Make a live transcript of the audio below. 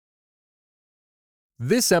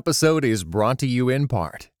This episode is brought to you in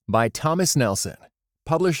part by Thomas Nelson,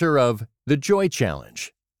 publisher of The Joy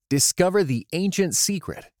Challenge. Discover the ancient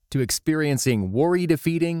secret to experiencing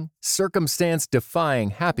worry-defeating, circumstance-defying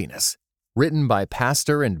happiness. Written by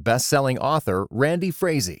pastor and best-selling author Randy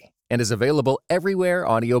Frazee and is available everywhere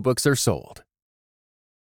audiobooks are sold.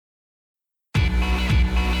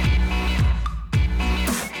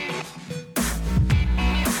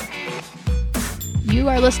 You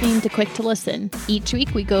are listening to Quick to Listen. Each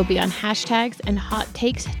week we go beyond hashtags and hot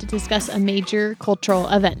takes to discuss a major cultural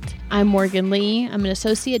event. I'm Morgan Lee. I'm an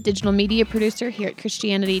associate digital media producer here at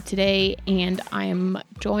Christianity Today, and I am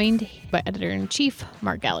joined by editor-in-chief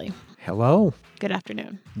Mark Galli. Hello. Good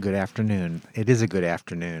afternoon. Good afternoon. It is a good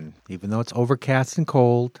afternoon, even though it's overcast and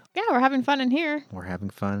cold. Yeah, we're having fun in here. We're having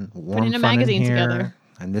fun. Warm Putting a fun magazine in here. together.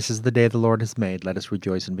 And this is the day the Lord has made. Let us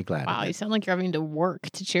rejoice and be glad. Wow, of you it. sound like you're having to work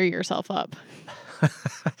to cheer yourself up.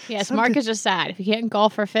 Yes, Mark is just sad. If you can't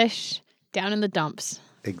golf or fish, down in the dumps.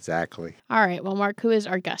 Exactly. All right, well, Mark, who is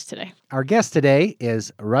our guest today? Our guest today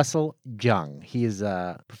is Russell Jeung. He is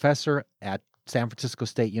a professor at San Francisco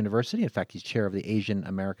State University. In fact, he's chair of the Asian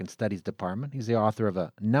American Studies Department. He's the author of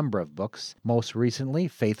a number of books, most recently,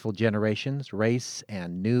 Faithful Generations, Race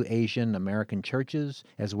and New Asian American Churches,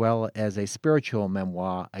 as well as a spiritual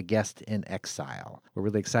memoir, A Guest in Exile. We're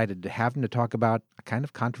really excited to have him to talk about a kind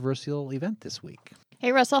of controversial event this week.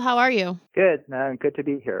 Hey, Russell, how are you? Good. Good to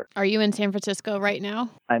be here. Are you in San Francisco right now?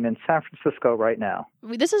 I'm in San Francisco right now.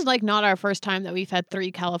 This is like not our first time that we've had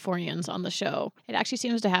 3 Californians on the show. It actually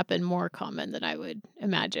seems to happen more common than I would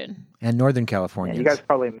imagine. And Northern Yeah, Californians. you guys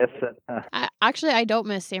probably miss it. I don't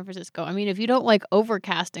miss San Francisco. I mean, if you don't like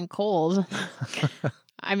overcast and cold,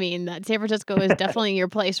 I mean, San Francisco is definitely your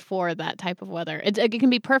place for that type of weather. It can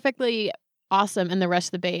be perfectly awesome in the rest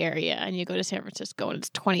of the Bay Area, and you go to San Francisco and it's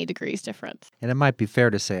 20 degrees difference. And it might be fair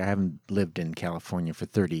to say I haven't lived in California for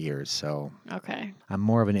 30 years, so Okay. I'm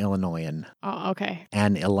more of an Illinoisan. Oh, okay.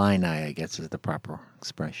 And Illini, I guess, is the proper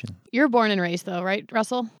expression. You're born and raised, though, right,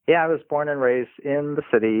 Russell? Yeah, I was born and raised in the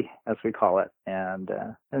city, as we call it. And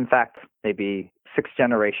in fact, maybe 6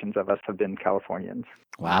 generations of us have been Californians.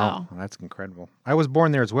 Wow. Well, that's incredible. I was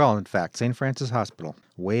born there as well, in fact, St. Francis Hospital,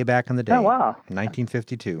 way back in the day. Oh, wow.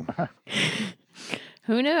 1952.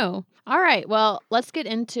 Who knew? All right, well, let's get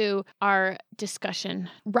into our discussion.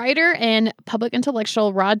 Writer and public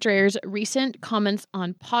intellectual Rod Dreher's recent comments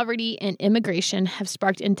on poverty and immigration have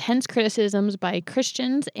sparked intense criticisms by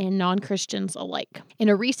Christians and non-Christians alike. In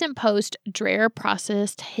a recent post, Dreher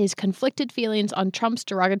processed his conflicted feelings on Trump's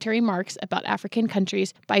derogatory remarks about African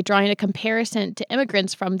countries by drawing a comparison to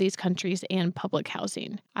immigrants from these countries and public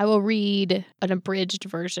housing. I will read an abridged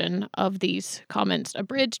version of these comments,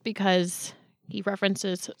 abridged because he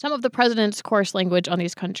references some of the president's coarse language on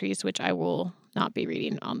these countries, which I will not be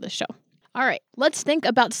reading on this show. All right, let's think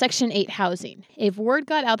about Section 8 housing. If word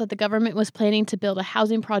got out that the government was planning to build a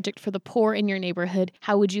housing project for the poor in your neighborhood,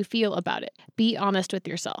 how would you feel about it? Be honest with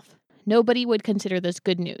yourself. Nobody would consider this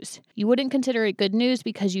good news. You wouldn't consider it good news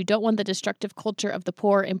because you don't want the destructive culture of the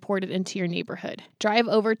poor imported into your neighborhood. Drive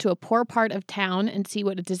over to a poor part of town and see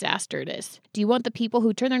what a disaster it is. Do you want the people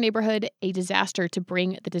who turn their neighborhood a disaster to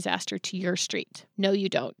bring the disaster to your street? No, you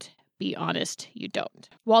don't. Be honest, you don't.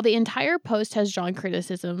 While the entire post has drawn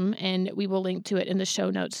criticism, and we will link to it in the show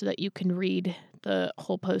notes so that you can read the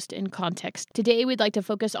whole post in context. Today, we'd like to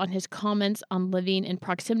focus on his comments on living in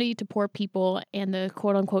proximity to poor people and the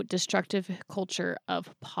quote-unquote destructive culture of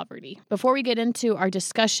poverty. Before we get into our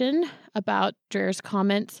discussion about Dreher's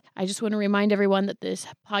comments, I just want to remind everyone that this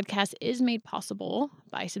podcast is made possible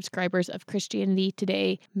by subscribers of Christianity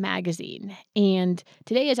Today magazine. And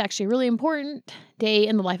today is actually a really important day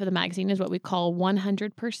in the life of the magazine, is what we call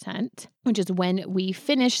 100%, which is when we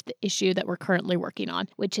finish the issue that we're currently working on,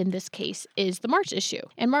 which in this case is the March issue.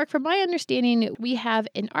 And Mark, from my understanding, we have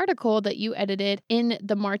an article that you edited in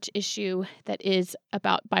the March issue that is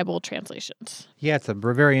about Bible translations. Yeah, it's a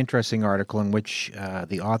very interesting article in which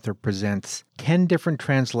the author presents 10 different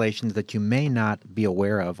translations that you may not be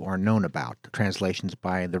aware of or known about. Translations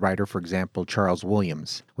by the writer, for example, Charles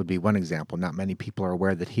Williams would be one example. Not many people are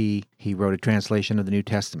aware that he wrote a translation of the New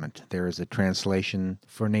Testament. There is a translation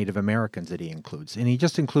for Native Americans that he includes. And he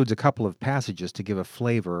just includes a couple of passages to give a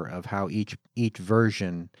flavor of how each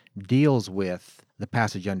version deals with the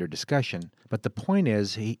passage under discussion. But the point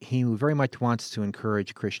is, he very much wants to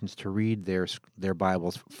encourage Christians to read their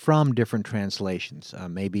Bibles from different translations,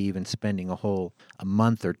 maybe even spending a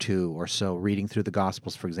month or two or so reading through the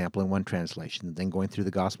Gospels, for example, in one translation, then going through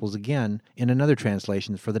the Gospels again in another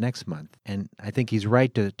translation for the next month. And I think he's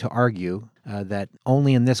right to argue that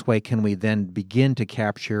only in this way can we then begin to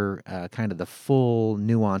capture kind of the full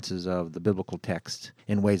nuances of the biblical text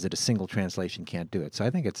in ways that a single translation can't do it. So I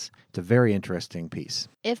think it's a very interesting piece.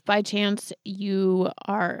 If by chance you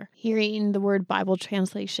are hearing the word Bible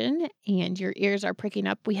translation and your ears are pricking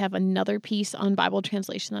up, we have another piece on Bible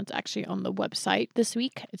translation that's actually on the website this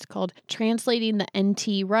week. It's called Translating the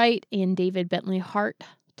N.T. Wright and David Bentley Hart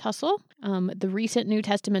tussle. The recent New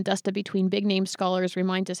Testament dust-up between big-name scholars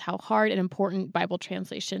reminds us how hard and important Bible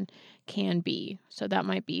translation can be. So that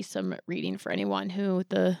might be some reading for anyone who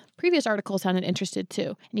the previous article sounded interested to.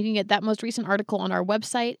 And you can get that most recent article on our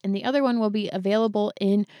website, and the other one will be available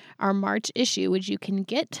in our March issue, which you can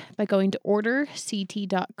get by going to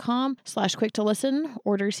orderct.com/quick-to-listen,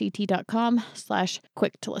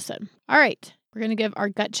 orderct.com/quick-to-listen. All right. We're going to give our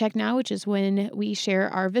gut check now, which is when we share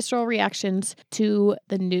our visceral reactions to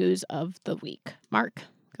the news of the week. Mark,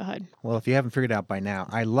 go ahead. Well, if you haven't figured out by now,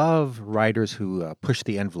 I love writers who push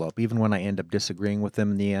the envelope, even when I end up disagreeing with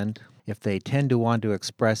them in the end. If they tend to want to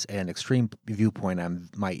express an extreme viewpoint,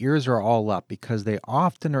 my ears are all up because they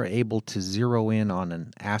often are able to zero in on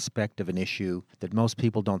an aspect of an issue that most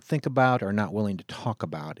people don't think about or are not willing to talk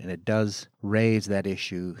about, and it does raise that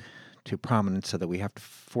issue to prominence so that we have to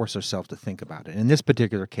force ourselves to think about it. In this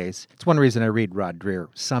particular case, it's one reason I read Rod Dreher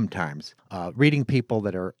sometimes. Reading people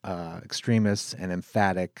that are extremists and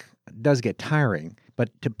emphatic does get tiring, but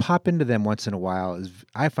to pop into them once in a while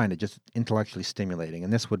I find it just intellectually stimulating,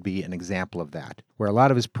 and this would be an example of that, where a lot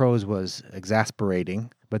of his prose was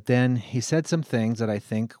exasperating, but then he said some things that I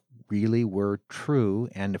think really were true,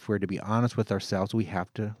 and if we're to be honest with ourselves, we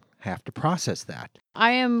have to process that.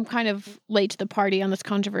 I am kind of late to the party on this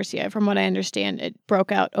controversy. From what I understand, it broke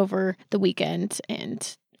out over the weekend,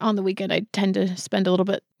 and on the weekend I tend to spend a little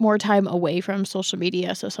bit more time away from social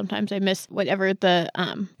media, so sometimes I miss whatever the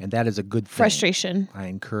and that is a good thing. Frustration. I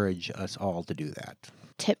encourage us all to do that.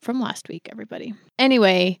 Tip from last week, everybody.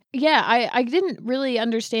 Anyway, yeah, I didn't really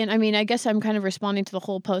understand. I mean, I guess I'm kind of responding to the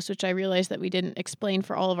whole post, which I realized that we didn't explain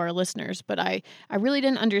for all of our listeners, but I really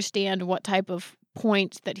didn't understand what type of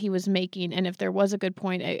point that he was making, and if there was a good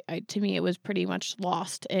point, to me it was pretty much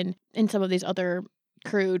lost in some of these other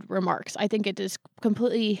crude remarks. I think it is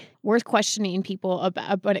completely worth questioning people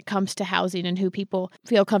about when it comes to housing and who people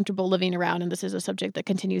feel comfortable living around. And this is a subject that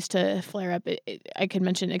continues to flare up. I can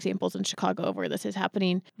mention examples in Chicago of where this is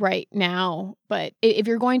happening right now. But if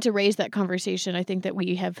you're going to raise that conversation, I think that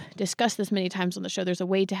we have discussed this many times on the show. There's a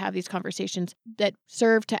way to have these conversations that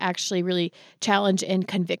serve to actually really challenge and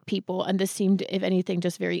convict people. And this seemed, if anything,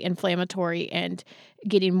 just very inflammatory and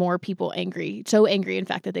getting more people angry. So angry, in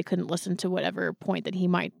fact, that they couldn't listen to whatever point that he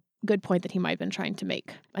might have been trying to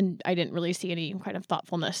make. And I didn't really see any kind of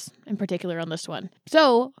thoughtfulness in particular on this one.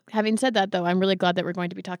 So having said that, though, I'm really glad that we're going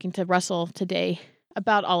to be talking to Russell today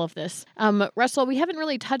about all of this. Russell, we haven't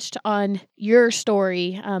really touched on your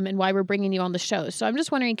story and why we're bringing you on the show. So I'm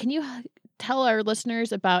just wondering, can you tell our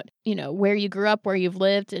listeners about, where you grew up, where you've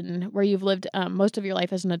lived, and where you've lived most of your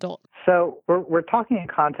life as an adult? So we're talking in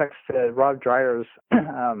context to Rod Dreher's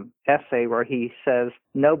essay where he says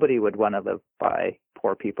nobody would want to live by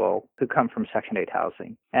poor people who come from Section 8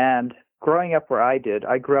 housing. And growing up where I did,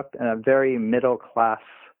 I grew up in a very middle-class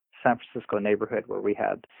San Francisco neighborhood where we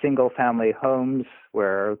had single-family homes,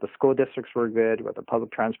 where the school districts were good, where the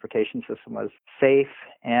public transportation system was safe,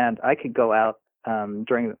 and I could go out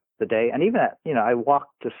during the day. And even I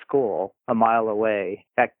walked to school a mile away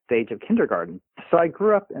at the age of kindergarten. So I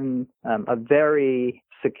grew up in a very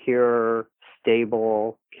secure,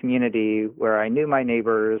 stable community where I knew my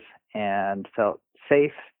neighbors and felt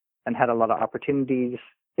safe and had a lot of opportunities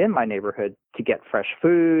in my neighborhood to get fresh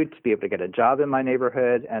food, to be able to get a job in my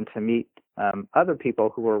neighborhood, and to meet other people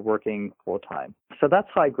who were working full time. So that's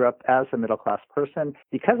how I grew up as a middle class person.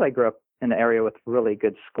 Because I grew up in an area with really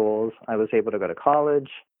good schools, I was able to go to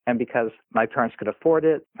college. And because my parents could afford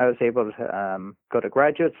it, I was able to go to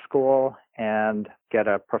graduate school and get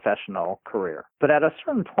a professional career. But at a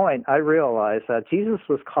certain point, I realized that Jesus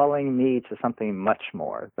was calling me to something much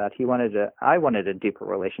more, that I wanted a deeper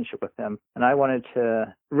relationship with him. And I wanted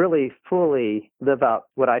to really fully live out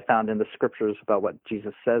what I found in the scriptures about what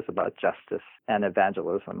Jesus says about justice and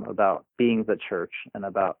evangelism, about being the church and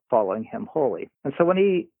about following him wholly. And so when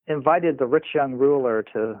he invited the rich young ruler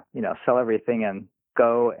to, sell everything and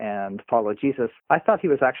go and follow Jesus, I thought he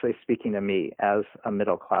was actually speaking to me as a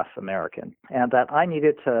middle-class American, and that I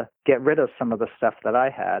needed to get rid of some of the stuff that I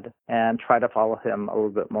had and try to follow him a little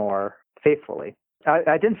bit more faithfully.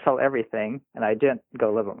 I didn't sell everything, and I didn't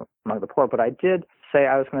go live among the poor, but I did say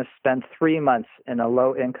I was going to spend 3 months in a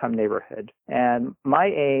low-income neighborhood. And my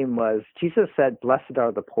aim was, Jesus said, "Blessed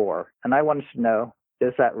are the poor." And I wanted to know,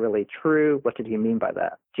 is that really true? What did he mean by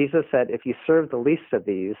that? Jesus said, if you serve the least of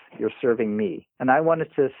these, you're serving me. And I wanted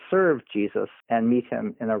to serve Jesus and meet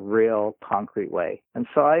him in a real, concrete way. And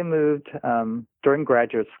so I moved during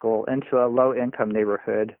graduate school into a low-income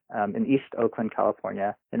neighborhood in East Oakland,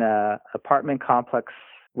 California, in an apartment complex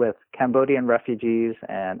with Cambodian refugees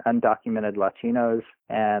and undocumented Latinos.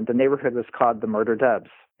 And the neighborhood was called the Murder Dubs.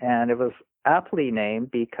 And it was aptly named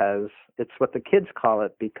because it's what the kids call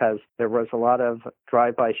it, because there was a lot of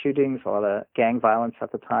drive-by shootings, a lot of gang violence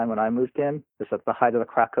at the time when I moved in. It was at the height of the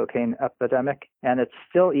crack cocaine epidemic. And it's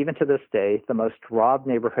still, even to this day, the most robbed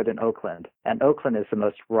neighborhood in Oakland. And Oakland is the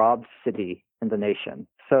most robbed city in the nation.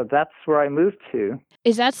 So that's where I moved to.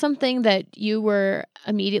 Is that something that you were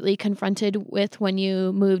immediately confronted with when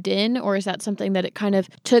you moved in, or is that something that it kind of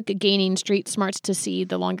took gaining street smarts to see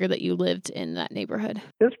the longer that you lived in that neighborhood?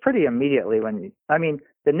 It was pretty immediately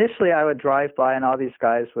initially I would drive by and all these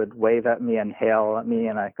guys would wave at me and hail at me,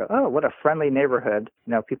 and I go, oh, what a friendly neighborhood,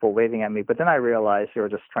 people waving at me. But then I realized they were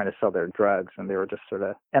just trying to sell their drugs, and they were just sort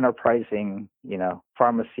of enterprising,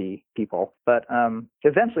 pharmacy people. But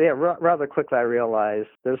eventually, rather quickly, I realized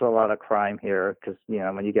there's a lot of crime here because,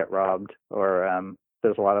 when you get robbed or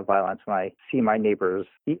there's a lot of violence when I see my neighbors,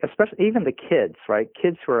 especially even the kids, right?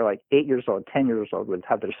 Kids who are like 8 years old, 10 years old would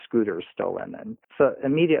have their scooters stolen. And so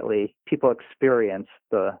immediately people experience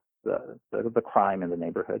the crime in the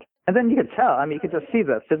neighborhood. And then you could tell, you could just see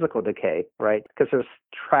the physical decay, right? Because there's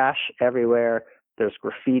trash everywhere. There's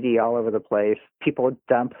graffiti all over the place. People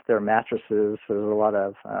dump their mattresses. There's a lot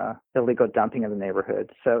of illegal dumping in the neighborhood.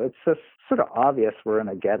 So it's just sort of obvious we're in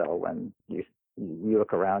a ghetto when you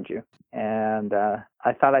look around you. And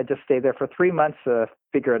I thought I'd just stay there for 3 months to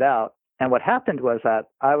figure it out. And what happened was that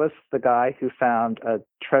I was the guy who found a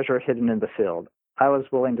treasure hidden in the field. I was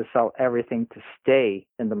willing to sell everything to stay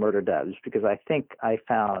in the Murder Dubs because I think I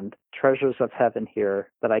found treasures of heaven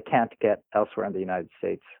here that I can't get elsewhere in the United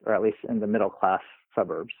States, or at least in the middle class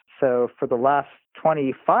suburbs. So for the last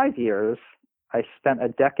 25 years, I spent a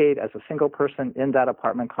decade as a single person in that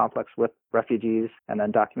apartment complex with refugees and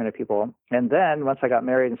undocumented people. And then once I got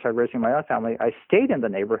married and started raising my own family, I stayed in the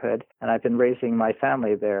neighborhood, and I've been raising my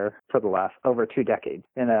family there for the last over 2 decades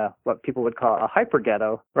in what people would call a hyper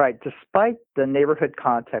ghetto, right? Despite the neighborhood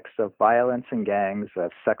context of violence and gangs,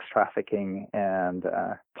 of sex trafficking and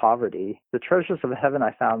poverty, the treasures of heaven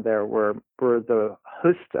I found there were the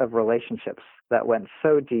host of relationships that went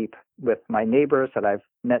so deep with my neighbors that I've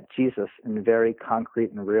met Jesus in very concrete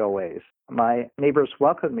and real ways. My neighbors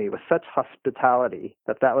welcomed me with such hospitality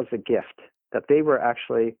that was a gift, that they were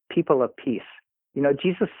actually people of peace.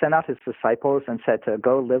 Jesus sent out his disciples and said to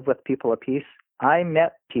go live with people of peace. I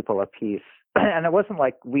met people of peace. And it wasn't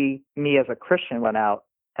like me as a Christian went out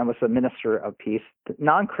and was the minister of peace. The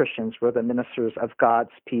non-Christians were the ministers of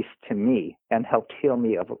God's peace to me and helped heal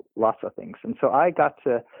me of lots of things. And so I got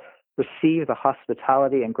to receive the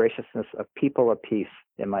hospitality and graciousness of people of peace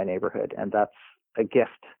in my neighborhood, and that's a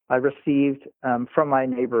gift. I received from my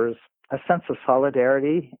neighbors a sense of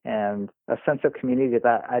solidarity and a sense of community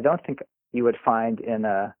that I don't think you would find in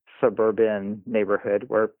a suburban neighborhood,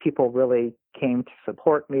 where people really came to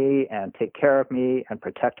support me and take care of me and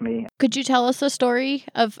protect me. Could you tell us a story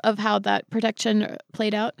of how that protection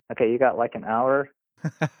played out? Okay, you got like an hour.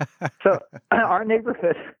 So our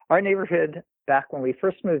neighborhood, back when we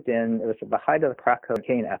first moved in, it was at the height of the crack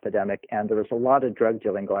cocaine epidemic, and there was a lot of drug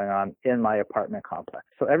dealing going on in my apartment complex.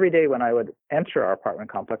 So every day when I would enter our apartment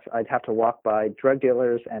complex, I'd have to walk by drug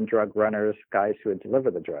dealers and drug runners, guys who would deliver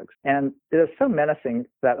the drugs. And it was so menacing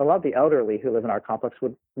that a lot of the elderly who live in our complex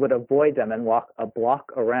would avoid them and walk a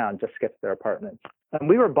block around just to get to their apartments. And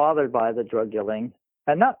we were bothered by the drug dealing,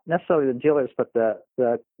 and not necessarily the dealers, but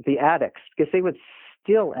the addicts, because they would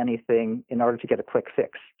steal anything in order to get a quick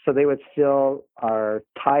fix. So they would steal our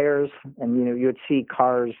tires, and you would see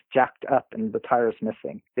cars jacked up and the tires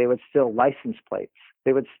missing. They would steal license plates.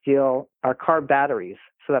 They would steal our car batteries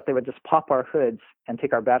so that they would just pop our hoods and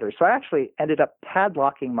take our batteries. So I actually ended up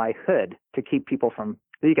padlocking my hood to keep people from.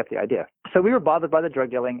 You get the idea. So we were bothered by the drug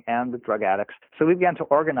dealing and the drug addicts. So we began to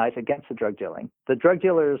organize against the drug dealing. The drug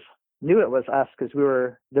dealers knew it was us because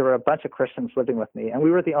there were a bunch of Christians living with me, and we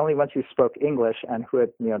were the only ones who spoke English and who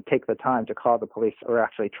would take the time to call the police or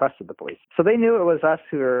actually trusted the police. So they knew it was us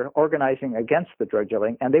who were organizing against the drug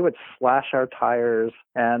dealing, and they would slash our tires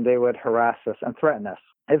and they would harass us and threaten us.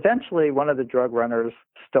 Eventually, one of the drug runners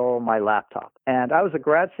stole my laptop, and I was a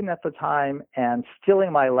grad student at the time, and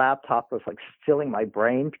stealing my laptop was like stealing my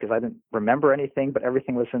brain because I didn't remember anything, but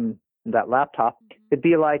everything was in that laptop. It'd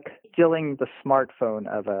be like stealing the smartphone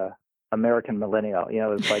of a American millennial. It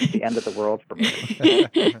was like the end of the world for me.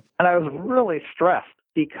 And I was really stressed.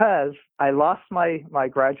 because I lost my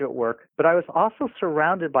graduate work, but I was also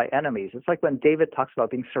surrounded by enemies. It's like when David talks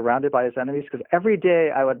about being surrounded by his enemies, because every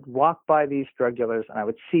day I would walk by these drug dealers and I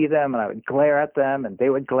would see them and I would glare at them and they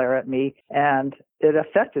would glare at me, and it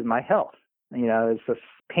affected my health. It's just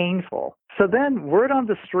painful. So then word on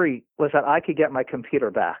the street was that I could get my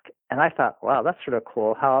computer back. And I thought, wow, that's sort of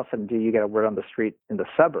cool. How often do you get a word on the street in the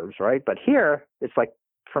suburbs, right? But here, it's like,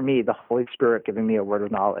 for me, the Holy Spirit giving me a word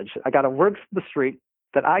of knowledge. I got a word from the street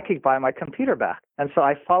that I could buy my computer back. And so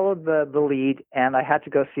I followed the lead, and I had to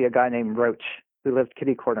go see a guy named Roach, who lived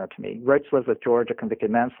kitty corner to me. Roach lives with George, a convicted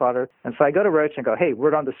manslaughter. And so I go to Roach and go, hey,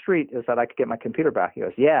 word on the street is that I could get my computer back. He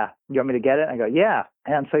goes, yeah. You want me to get it? I go, yeah.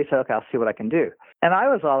 And so he said, okay, I'll see what I can do. And I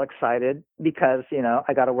was all excited because,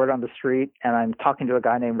 I got a word on the street and I'm talking to a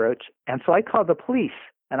guy named Roach. And so I called the police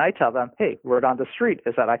and I tell them, hey, word on the street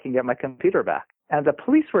is that I can get my computer back. And the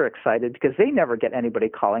police were excited because they never get anybody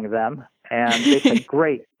calling them. And they said,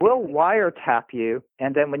 great, we'll wiretap you.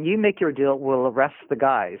 And then when you make your deal, we'll arrest the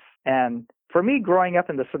guys. And for me, growing up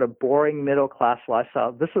in this sort of boring middle-class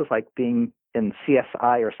lifestyle, this was like being in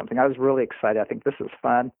CSI or something. I was really excited. I think this is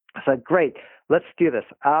fun. I said, great, let's do this.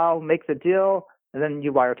 I'll make the deal, and then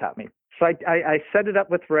you wiretap me. So I set it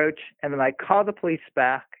up with Roach, and then I call the police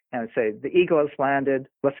back and say, the Eagle has landed,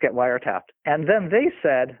 let's get wiretapped. And then they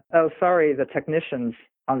said, oh, sorry, the technician's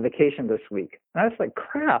on vacation this week. And I was like,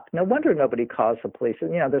 crap, no wonder nobody calls the police.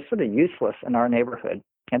 They're sort of useless in our neighborhood,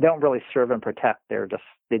 and they don't really serve and protect.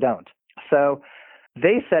 They don't. So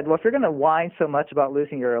they said, well, if you're going to whine so much about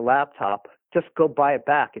losing your laptop, just go buy it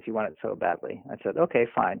back if you want it so badly. I said, okay,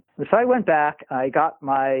 fine. And so I went back, I got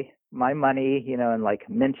my money, in like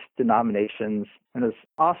mint denominations, and it was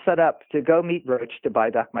all set up to go meet Roach to buy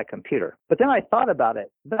back my computer. But then I thought about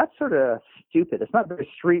it. That's sort of stupid. It's not very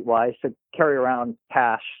streetwise to carry around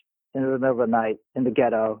cash in the middle of the night in the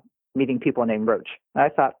ghetto, meeting people named Roach. And I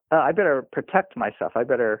thought, I better protect myself. I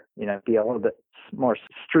better, be a little bit more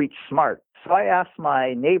street smart. So I asked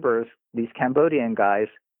my neighbors, these Cambodian guys,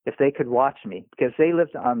 if they could watch me, because they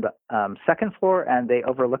lived on the second floor and they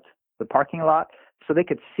overlooked the parking lot, so they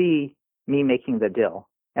could see me making the deal.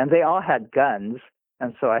 And they all had guns,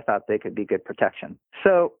 and so I thought they could be good protection.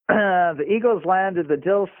 So the Eagles landed, the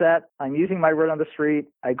deal's set. I'm using my word on the street.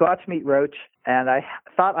 I go out to meet Roach, and I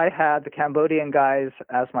thought I had the Cambodian guys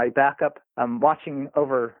as my backup, watching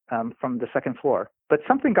over from the second floor. But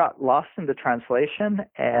something got lost in the translation,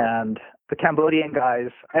 and the Cambodian guys,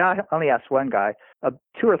 I only asked one guy,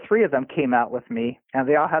 2 or 3 of them came out with me, and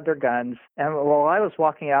they all had their guns. And while I was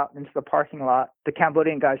walking out into the parking lot, the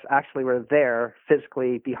Cambodian guys actually were there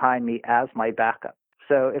physically behind me as my backup.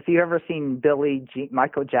 So if you've ever seen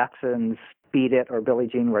Michael Jackson's Beat It or Billie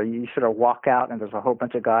Jean, where you sort of walk out and there's a whole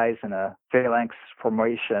bunch of guys in a phalanx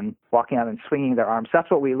formation walking out and swinging their arms,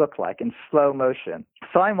 that's what we look like in slow motion.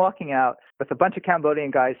 So I'm walking out with a bunch of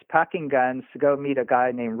Cambodian guys packing guns to go meet a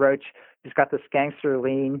guy named Roach who's got this gangster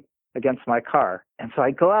lean against my car. And so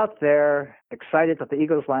I go out there excited that the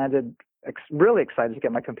Eagles landed, really excited to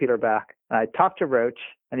get my computer back. And I talked to Roach,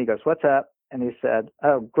 and he goes, what's up? And he said,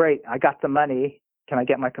 oh, great, I got the money. Can I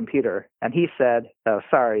get my computer? And he said, oh,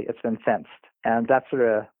 sorry, it's been fenced. And that sort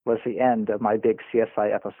of was the end of my big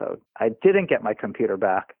CSI episode. I didn't get my computer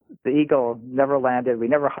back. The Eagle never landed. We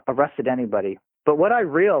never arrested anybody. But what I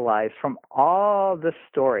realized from all this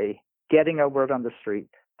story, getting a word on the street,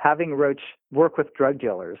 having Roach work with drug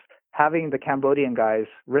dealers, having the Cambodian guys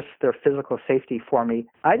risk their physical safety for me,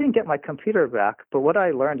 I didn't get my computer back. But what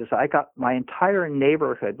I learned is I got my entire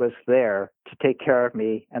neighborhood was there to take care of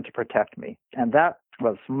me and to protect me. And that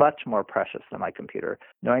was much more precious than my computer,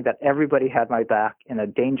 knowing that everybody had my back in a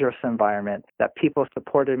dangerous environment, that people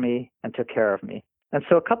supported me and took care of me. And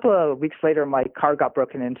so a couple of weeks later, my car got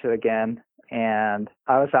broken into again, and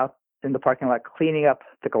I was out in the parking lot cleaning up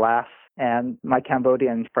the glass, and my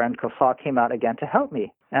Cambodian friend Kosa came out again to help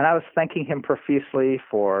me. And I was thanking him profusely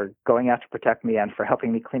for going out to protect me and for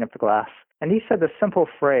helping me clean up the glass. And he said this simple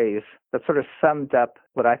phrase that sort of summed up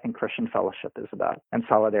what I think Christian fellowship is about and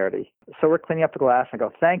solidarity. So we're cleaning up the glass. I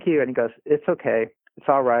go, thank you. And he goes, it's okay. It's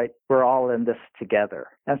all right. We're all in this together.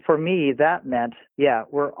 And for me, that meant,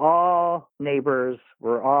 we're all neighbors.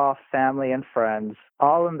 We're all family and friends,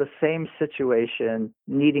 all in the same situation,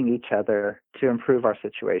 needing each other to improve our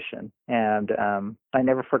situation. And I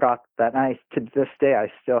never forgot that. And to this day, I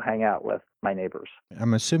still hang out with my neighbors.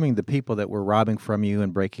 I'm assuming the people that were robbing from you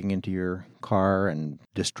and breaking into your car and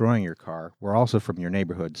destroying your car were also from your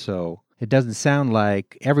neighborhood. So it doesn't sound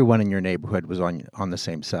like everyone in your neighborhood was on the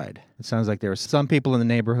same side. It sounds like there are some people in the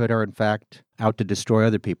neighborhood are, in fact, out to destroy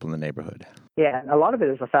other people in the neighborhood. Yeah, and a lot of it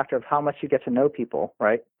is a factor of how much you get to know people,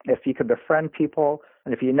 right? If you could befriend people,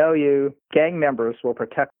 And if you know you, gang members will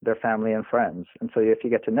protect their family and friends. And so if you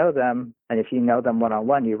get to know them, and if you know them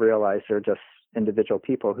one-on-one, you realize they're just individual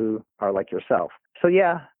people who are like yourself. So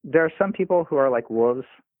yeah, there are some people who are like wolves,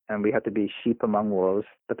 and we have to be sheep among wolves,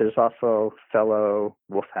 but there's also fellow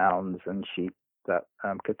wolfhounds and sheep that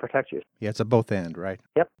could protect you. Yeah, it's a both end, right?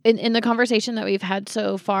 Yep. In the conversation that we've had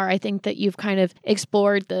so far, I think that you've kind of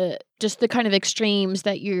explored the kind of extremes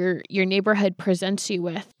that your neighborhood presents you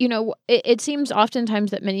with. You know, it seems oftentimes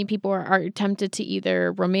that many people are tempted to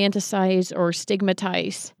either romanticize or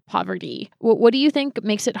stigmatize poverty. What do you think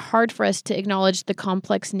makes it hard for us to acknowledge the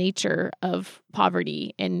complex nature of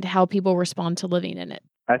poverty and how people respond to living in it?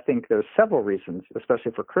 I think there's several reasons,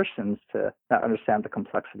 especially for Christians, to not understand the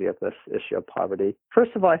complexity of this issue of poverty.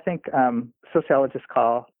 First of all, I think sociologists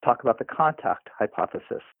talk about the contact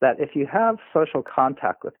hypothesis, that if you have social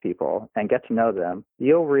contact with people and get to know them,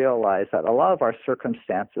 you'll realize that a lot of our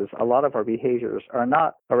circumstances, a lot of our behaviors are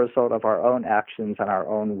not a result of our own actions and our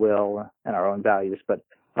own will and our own values, but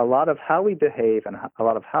a lot of how we behave and a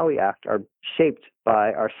lot of how we act are shaped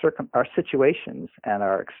by our situations and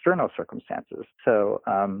our external circumstances. So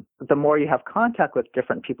the more you have contact with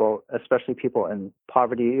different people, especially people in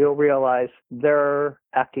poverty, you'll realize they're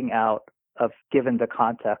acting out of given the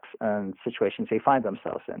context and situations they find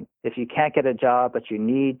themselves in. If you can't get a job but you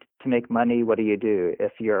need to make money, what do you do?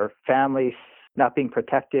 If your family's not being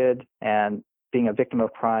protected and being a victim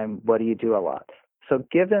of crime, what do you do a lot? So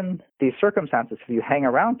given these circumstances, if you hang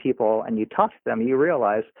around people and you talk to them, you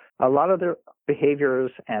realize a lot of their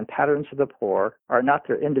behaviors and patterns of the poor are not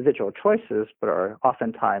their individual choices, but are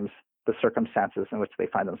oftentimes the circumstances in which they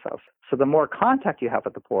find themselves. So the more contact you have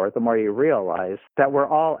with the poor, the more you realize that we're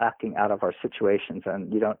all acting out of our situations,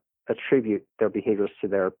 and you don't attribute their behaviors to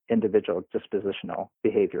their individual dispositional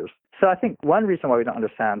behaviors. So I think one reason why we don't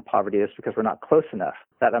understand poverty is because we're not close enough,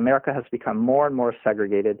 that America has become more and more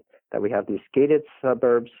segregated, that we have these gated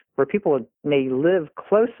suburbs where people may live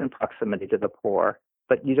close in proximity to the poor,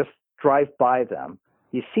 but you just drive by them.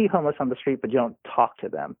 You see homeless on the street, but you don't talk to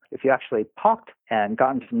them. If you actually talked and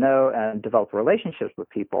gotten to know and developed relationships with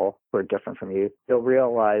people who are different from you, you'll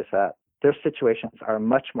realize that their situations are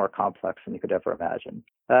much more complex than you could ever imagine.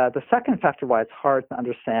 The second factor why it's hard to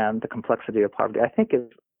understand the complexity of poverty, I think, is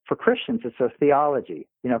for Christians, it's a theology.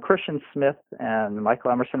 You know, Christian Smith and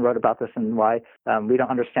Michael Emerson wrote about this and why we don't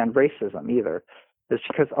understand racism either. It's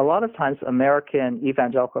because a lot of times American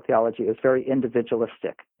evangelical theology is very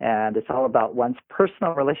individualistic, and it's all about one's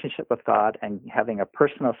personal relationship with God and having a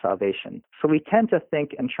personal salvation. So we tend to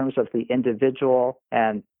think in terms of the individual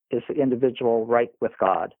and is the individual right with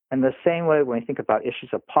God. And the same way when we think about issues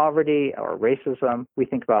of poverty or racism, we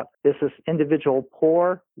think about, is this individual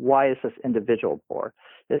poor? Why is this individual poor?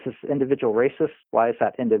 Is this individual racist? Why is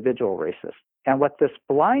that individual racist? And what this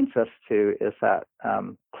blinds us to is that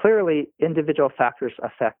clearly individual factors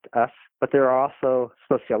affect us, but there are also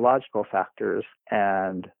sociological factors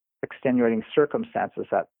and extenuating circumstances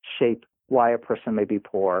that shape why a person may be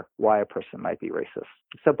poor, why a person might be racist.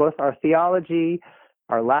 So both our theology,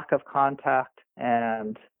 our lack of contact,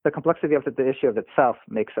 and the complexity of the issue of itself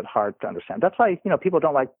makes it hard to understand. That's why, people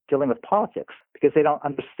don't like dealing with politics, because they don't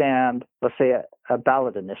understand, let's say, a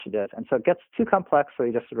ballot initiative. And so it gets too complex, so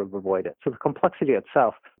you just sort of avoid it. So the complexity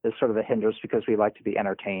itself is sort of a hindrance because we like to be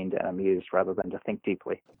entertained and amused rather than to think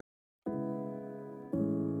deeply.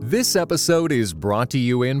 This episode is brought to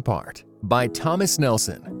you in part by Thomas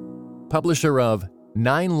Nelson, publisher of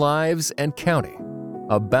 9 Lives and Counting,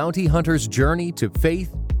 a bounty hunter's journey to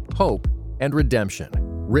faith, hope, and redemption,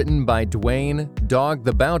 written by Dwayne Dog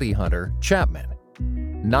the Bounty Hunter Chapman.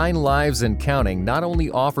 9 Lives and Counting not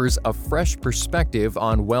only offers a fresh perspective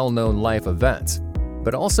on well-known life events,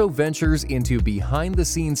 but also ventures into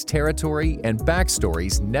behind-the-scenes territory and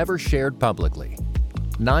backstories never shared publicly.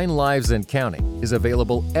 9 Lives and Counting is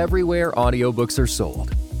available everywhere audiobooks are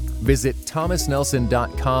sold. Visit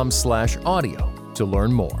thomasnelson.com/audio to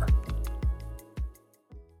learn more.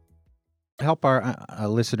 Help our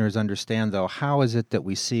listeners understand, though, how is it that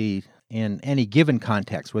we see in any given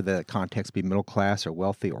context, whether the context be middle class or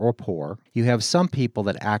wealthy or poor, you have some people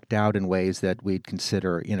that act out in ways that we'd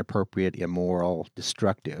consider inappropriate, immoral,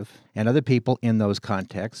 destructive, and other people in those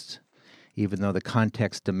contexts, even though the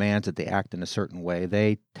context demands that they act in a certain way,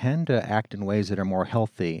 they tend to act in ways that are more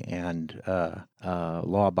healthy and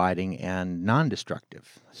law-abiding and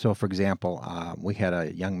non-destructive. So, for example, we had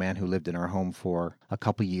a young man who lived in our home for a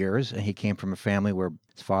couple years, and he came from a family where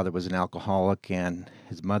his father was an alcoholic and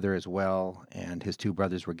his mother as well, and his 2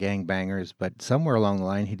 brothers were gangbangers. But somewhere along the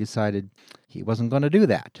line, he decided he wasn't going to do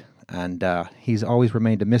that. And he's always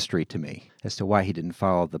remained a mystery to me as to why he didn't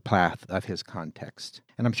follow the path of his context.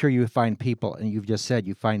 And I'm sure you find people, and you've just said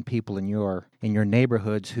you find people in your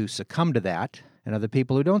neighborhoods who succumb to that, and other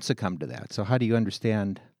people who don't succumb to that. So how do you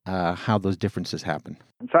understand how those differences happen?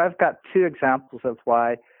 So I've got two examples of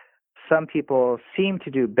why some people seem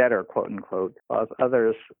to do better, quote unquote, while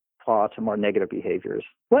others fall to more negative behaviors.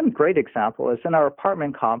 One great example is in our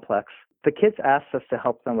apartment complex. The kids asked us to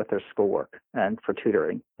help them with their schoolwork and for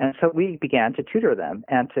tutoring. And so we began to tutor them.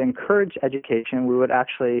 And to encourage education, we would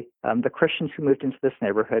actually, the Christians who moved into this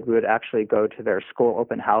neighborhood, we would actually go to their school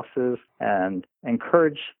open houses and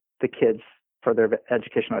encourage the kids for their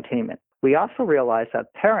educational attainment. We also realized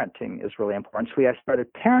that parenting is really important. So we started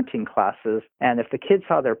parenting classes. And if the kids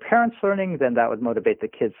saw their parents learning, then that would motivate the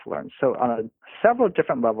kids to learn. So on several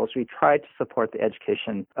different levels, we tried to support the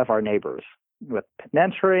education of our neighbors with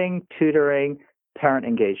mentoring, tutoring, parent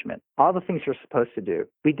engagement, all the things you're supposed to do.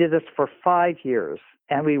 We did this for 5 years,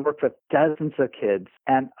 and we worked with dozens of kids.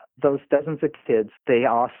 And those dozens of kids, they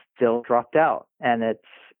all still dropped out. And it's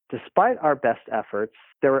despite our best efforts,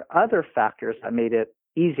 there were other factors that made it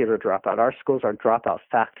easier to drop out. Our schools are dropout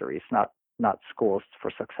factories, not schools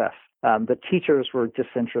for success. The teachers were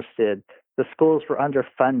disinterested. The schools were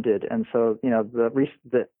underfunded, and so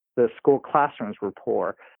the school classrooms were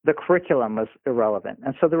poor. The curriculum was irrelevant,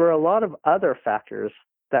 and so there were a lot of other factors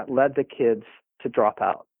that led the kids to drop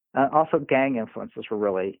out. Also, gang influences were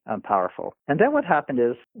really powerful. And then what happened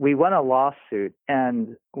is we won a lawsuit,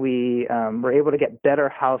 and we were able to get better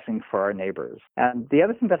housing for our neighbors. And the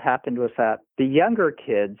other thing that happened was that the younger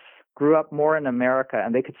kids grew up more in America,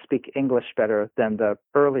 and they could speak English better than the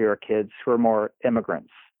earlier kids who were more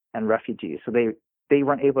immigrants and refugees. So they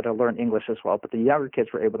weren't able to learn English as well, but the younger kids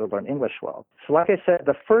were able to learn English well. So like I said,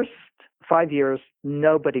 the first 5 years,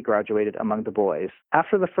 nobody graduated among the boys.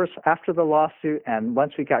 After the lawsuit, and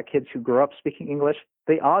once we got kids who grew up speaking English,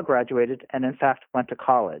 they all graduated and in fact went to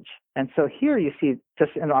college. And so here you see,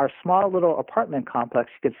 just in our small little apartment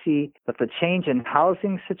complex, you could see that the change in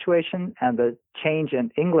housing situation and the change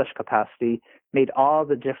in English capacity made all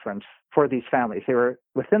the difference for these families. They were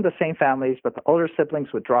within the same families, but the older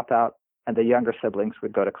siblings would drop out and the younger siblings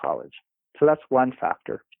would go to college. So that's one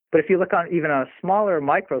factor. But if you look on even on a smaller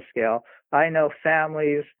micro scale, I know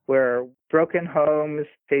families where broken homes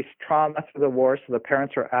face trauma through the war, so the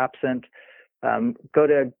parents are absent, go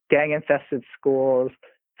to gang-infested schools,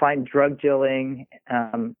 find drug dealing,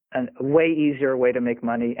 a way easier way to make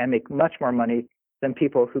money and make much more money than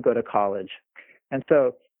people who go to college. And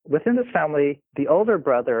so within this family, the older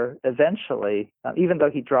brother eventually, even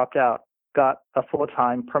though he dropped out, got a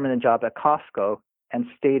full-time permanent job at Costco and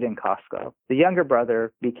stayed in Costco. The younger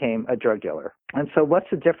brother became a drug dealer. And so what's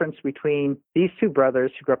the difference between these two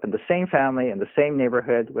brothers who grew up in the same family, in the same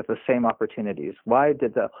neighborhood, with the same opportunities? Why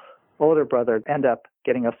did the older brother end up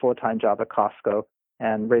getting a full-time job at Costco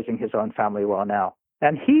and raising his own family well now?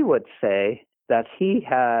 And he would say that he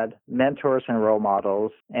had mentors and role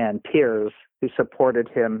models and peers who supported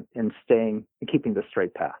him in keeping the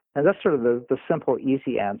straight path. And that's sort of the simple,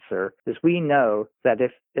 easy answer, is we know that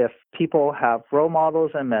if people have role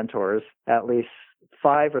models and mentors, at least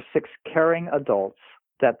 5 or 6 caring adults,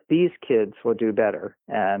 that these kids will do better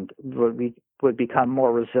and would become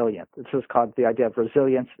more resilient. This is called the idea of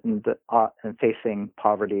resilience in facing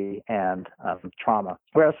poverty and trauma.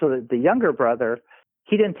 Whereas the younger brother,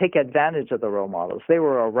 he didn't take advantage of the role models. They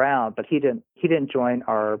were around, but he didn't join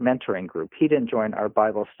our mentoring group. He didn't join our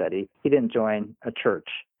Bible study. He didn't join a church.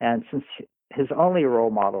 And since his only role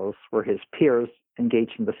models were his peers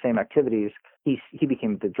engaged in the same activities, he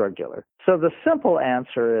became the drug dealer. So the simple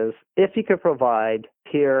answer is, if you could provide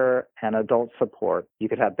peer and adult support, you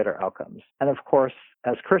could have better outcomes. And of course,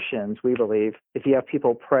 as Christians, we believe if you have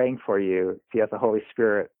people praying for you, if you have the Holy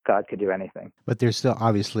Spirit, God could do anything. But there's still,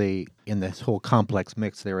 obviously, in this whole complex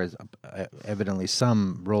mix, there is evidently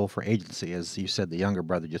some role for agency. As you said, the younger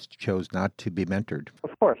brother just chose not to be mentored.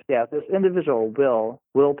 Of course, yeah, there's individual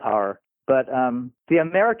willpower. But the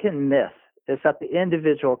American myth is that the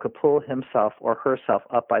individual could pull himself or herself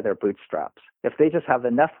up by their bootstraps. If they just have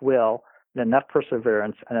enough will and enough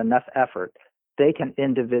perseverance and enough effort, they can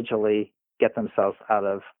individually get themselves out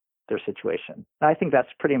of their situation. And I think that's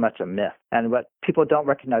pretty much a myth. And what people don't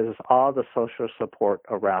recognize is all the social support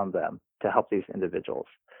around them to help these individuals.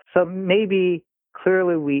 So maybe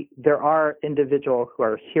clearly there are individuals who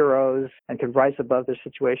are heroes and could rise above their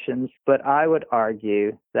situations, but I would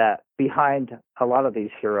argue that behind a lot of these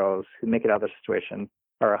heroes who make it out of their situation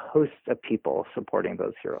are a host of people supporting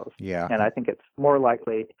those heroes. Yeah. And I think it's more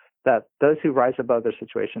likely that those who rise above their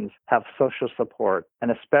situations have social support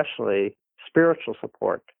and especially spiritual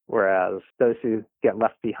support whereas those who get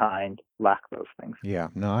left behind lack those things. Yeah,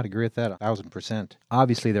 no, I'd agree with that 1,000%.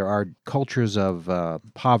 Obviously, there are cultures of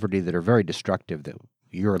poverty that are very destructive that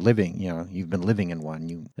you're living, you've been living in one.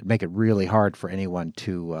 You make it really hard for anyone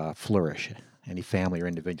to flourish, any family or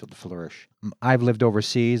individual to flourish. I've lived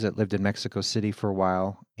overseas. I lived in Mexico City for a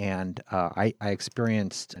while, and I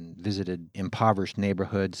experienced and visited impoverished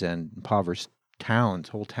neighborhoods and impoverished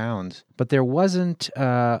whole towns, but there wasn't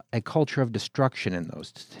a culture of destruction in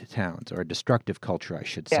those towns, or a destructive culture, I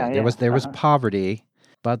should say. Yeah, There was poverty,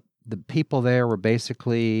 but the people there were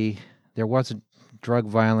basically, there wasn't drug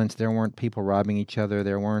violence, there weren't people robbing each other,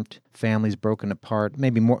 there weren't families broken apart,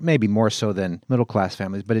 maybe more so than middle-class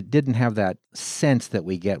families, but it didn't have that sense that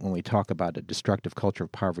we get when we talk about a destructive culture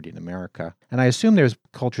of poverty in America. And I assume there's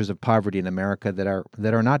cultures of poverty in America that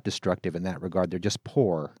are not destructive in that regard. They're just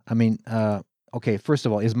poor. I mean, okay, first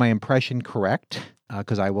of all, is my impression correct?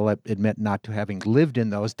 Because I will admit not to having lived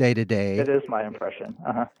in those day to day. It is my impression.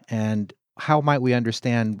 And how might we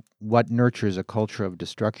understand what nurtures a culture of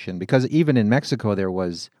destruction? Because even in Mexico, there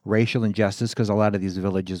was racial injustice, because a lot of these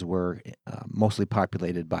villages were mostly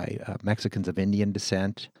populated by Mexicans of Indian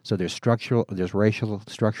descent. So there's racial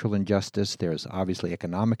structural injustice. There's obviously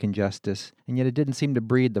economic injustice, and yet it didn't seem to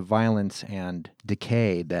breed the violence and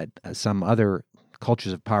decay that some other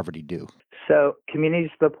cultures of poverty do. So communities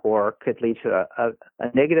of the poor could lead to a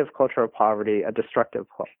negative culture of poverty, a destructive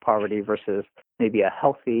poverty, versus maybe a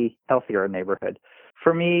healthier neighborhood.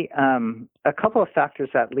 For me, a couple of factors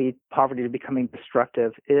that lead poverty to becoming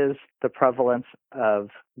destructive is the prevalence of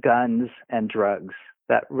guns and drugs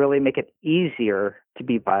that really make it easier to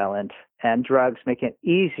be violent, and drugs make it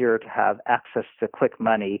easier to have access to quick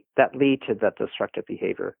money that lead to that destructive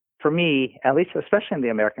behavior. For me, at least especially in the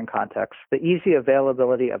American context, the easy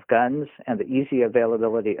availability of guns and the easy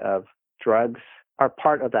availability of drugs are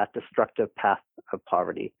part of that destructive path of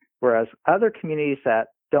poverty. Whereas other communities that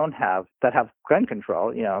have gun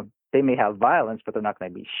control, they may have violence, but they're not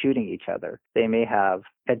going to be shooting each other. They may have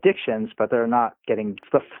addictions, but they're not getting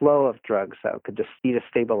the flow of drugs that could just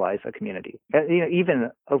destabilize a community.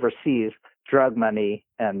 Even overseas, drug money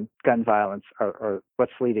and gun violence are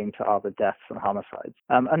what's leading to all the deaths and homicides.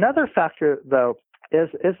 Another factor, though,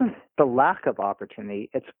 isn't the lack of opportunity,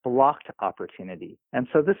 it's blocked opportunity. And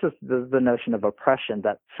so this is the notion of oppression,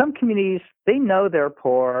 that some communities, they know they're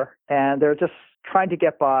poor and they're just trying to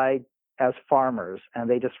get by as farmers, and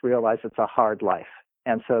they just realize it's a hard life.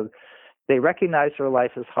 And so they recognize their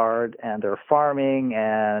life is hard, and they're farming,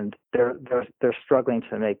 and they're struggling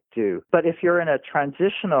to make do. But if you're in a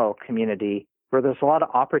transitional community where there's a lot of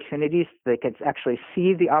opportunities, they can actually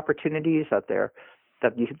see the opportunities out there,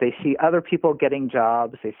 they see other people getting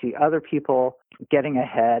jobs, they see other people getting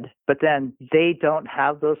ahead, but then they don't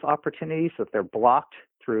have those opportunities, so they're blocked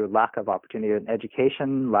through lack of opportunity in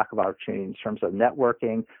education, lack of opportunity in terms of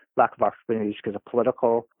networking, lack of opportunities because of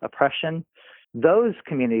political oppression. Those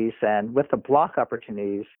communities then, with the block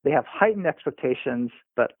opportunities, they have heightened expectations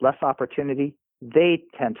but less opportunity. They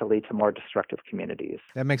tend to lead to more destructive communities.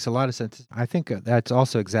 That makes a lot of sense. I think that's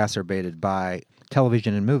also exacerbated by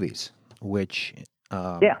television and movies, which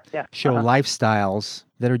show lifestyles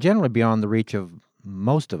that are generally beyond the reach of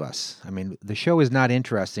most of us. I mean, the show is not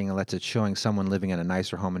interesting unless it's showing someone living in a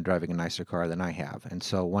nicer home and driving a nicer car than I have. And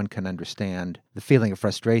so one can understand the feeling of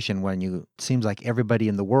frustration when it seems like everybody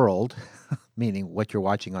in the world, meaning what you're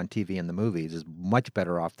watching on TV and the movies, is much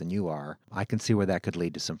better off than you are. I can see where that could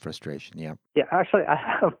lead to some frustration. Yeah. Yeah, actually,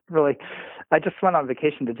 I just went on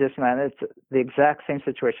vacation to Disneyland. It's the exact same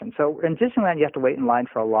situation. So in Disneyland, you have to wait in line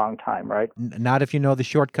for a long time, right? Not if you know the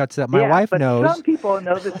shortcuts that my wife knows. Some people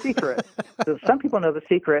know the secret. So some people know the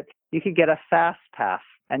secret. You could get a fast pass,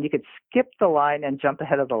 and you could skip the line and jump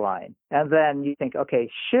ahead of the line. And then you think, okay,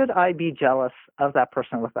 should I be jealous of that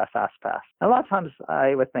person with that fast pass? And a lot of times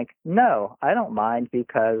I would think, no, I don't mind,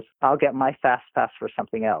 because I'll get my fast pass for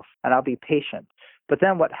something else, and I'll be patient. But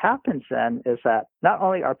then what happens then is that not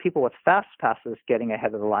only are people with fast passes getting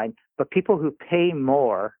ahead of the line, but people who pay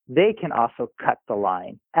more, they can also cut the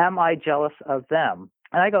line. Am I jealous of them?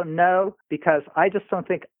 And I go, no, because I just don't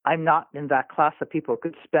think I'm not in that class of people who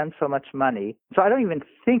could spend so much money. So I don't even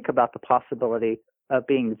think about the possibility of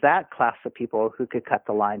being that class of people who could cut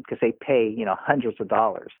the line because they pay, hundreds of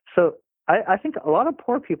dollars. So I think a lot of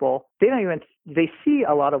poor people, they see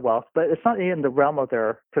a lot of wealth, but it's not in the realm of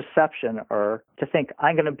their perception or to think,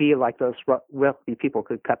 I'm going to be like those wealthy people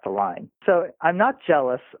who could cut the line. So I'm not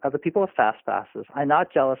jealous of the people with fast passes. I'm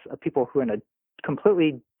not jealous of people who are in a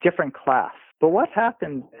completely different class. But what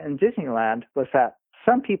happened in Disneyland was that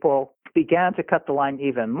some people began to cut the line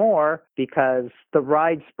even more because the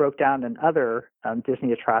rides broke down in other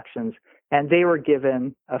Disney attractions, and they were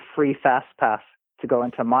given a free fast pass to go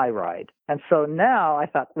into my ride. And so now I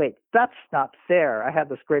thought, wait, that's not fair. I had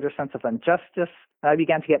this greater sense of injustice. I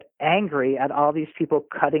began to get angry at all these people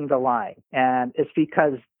cutting the line. And it's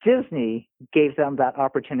because Disney gave them that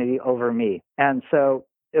opportunity over me. And so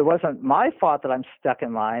it wasn't my fault that I'm stuck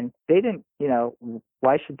in line. They didn't,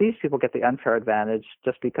 why should these people get the unfair advantage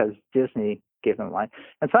just because Disney gave them a line?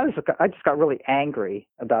 And so I just got really angry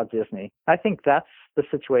about Disney. I think that's the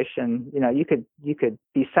situation. You could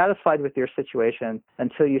be satisfied with your situation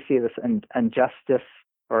until you see this injustice,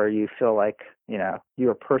 or you feel like, you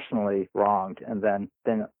were personally wronged. And then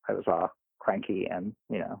I was cranky and.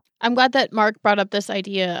 I'm glad that Mark brought up this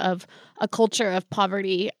idea of a culture of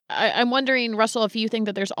poverty. I'm wondering, Russell, if you think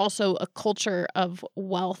that there's also a culture of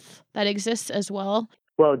wealth that exists as well.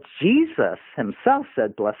 Well, Jesus himself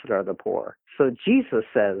said, "Blessed are the poor." So Jesus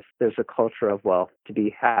says there's a culture of wealth to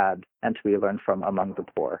be had and to be learned from among the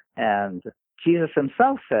poor. And Jesus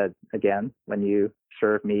himself said, again, when you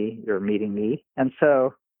serve me, you're meeting me. And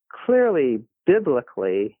so clearly,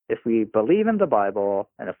 biblically, if we believe in the Bible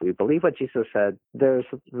and if we believe what Jesus said, there's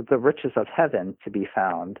the riches of heaven to be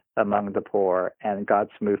found among the poor and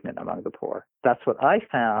God's movement among the poor. That's what I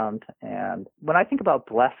found. And when I think about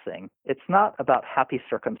blessing, it's not about happy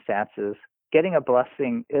circumstances. Getting a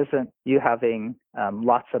blessing isn't you having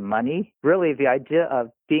lots of money. Really, the idea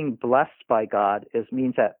of being blessed by God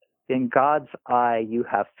means that in God's eye, you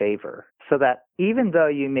have favor. So that even though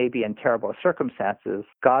you may be in terrible circumstances,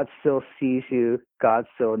 God still sees you, God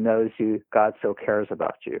still knows you, God still cares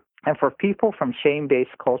about you. And for people from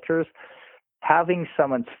shame-based cultures, having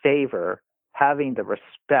someone's favor, having the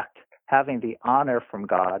respect, having the honor from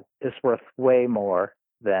God is worth way more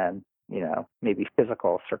than, maybe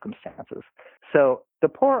physical circumstances. So the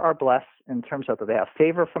poor are blessed in terms of that they have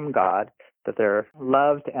favor from God, that they're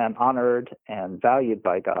loved and honored and valued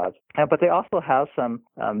by God. But they also have some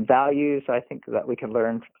values, I think, that we can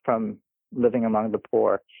learn from living among the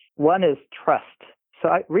poor. One is trust. So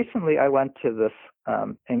recently I went to this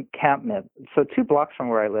encampment. So 2 blocks from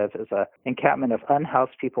where I live is an encampment of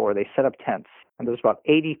unhoused people where they set up tents. And there's about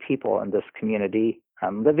 80 people in this community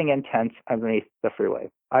living in tents underneath the freeway.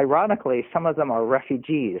 Ironically, some of them are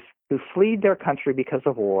refugees who fled their country because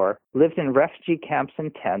of war, lived in refugee camps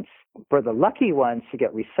and tents, were the lucky ones to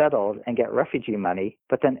get resettled and get refugee money,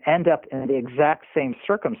 but then end up in the exact same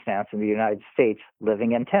circumstance in the United States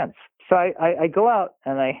living in tents. So I go out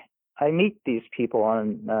and I meet these people,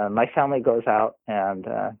 and my family goes out and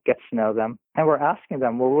gets to know them. And we're asking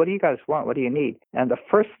them, well, what do you guys want? What do you need? And the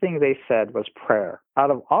first thing they said was prayer. Out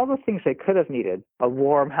of all the things they could have needed, a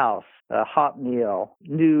warm house, a hot meal,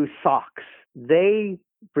 new socks, they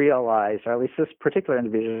realized, or at least this particular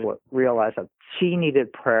individual realized, that she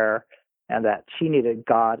needed prayer and that she needed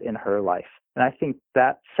God in her life. And I think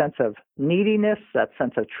that sense of neediness, that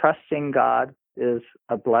sense of trusting God, is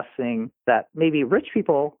a blessing that maybe rich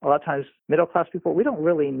people, a lot of times middle-class people, we don't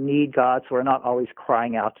really need God, so we're not always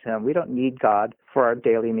crying out to him. We don't need God for our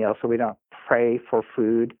daily meal, so we don't pray for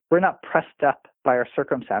food. We're not pressed up by our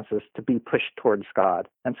circumstances to be pushed towards God.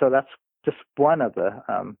 And so that's just one of the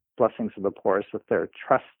blessings of the poor, is with their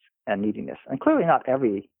trust and neediness. And clearly not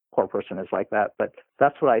every poor person is like that, but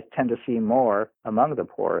that's what I tend to see more among the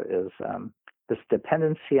poor, is this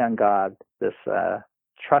dependency on God, this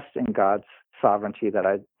trust in God's sovereignty, that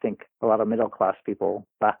I think a lot of middle-class people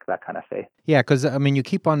lack that kind of faith. Yeah, because, you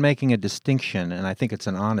keep on making a distinction, and I think it's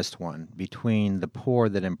an honest one, between the poor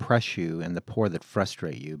that impress you and the poor that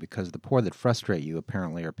frustrate you, because the poor that frustrate you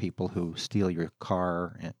apparently are people who steal your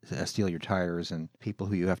car, steal your tires, and people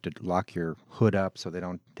who you have to lock your hood up so they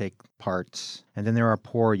don't take parts. And then there are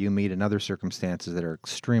poor you meet in other circumstances that are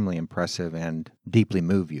extremely impressive and deeply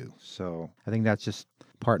move you. So I think that's just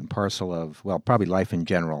part and parcel of, well, probably life in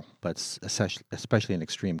general, but especially in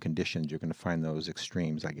extreme conditions, you're going to find those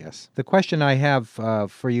extremes, I guess. The question I have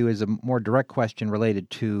for you is a more direct question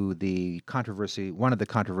related to the controversy, one of the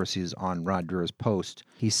controversies on Rod Dreher's post.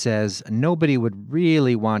 He says nobody would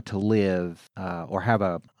really want to live or have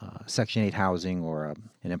a Section 8 housing or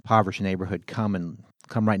an impoverished neighborhood come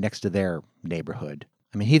right next to their neighborhood.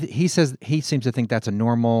 I mean, he says he seems to think that's a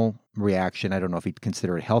normal reaction. I don't know if he'd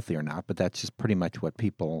consider it healthy or not, but that's just pretty much what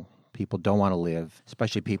people don't want to live,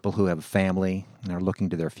 especially people who have a family and are looking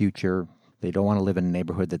to their future. They don't want to live in a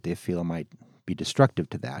neighborhood that they feel might be destructive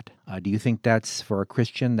to that. Do you think that's, for a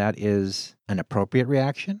Christian, that is an appropriate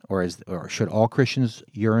reaction, or should all Christians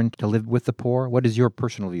yearn to live with the poor? What is your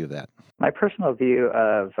personal view of that? My personal view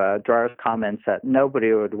of Dreyer's comments that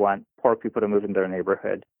nobody would want poor people to move in their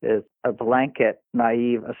neighborhood is a blanket,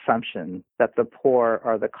 naive assumption that the poor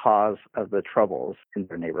are the cause of the troubles in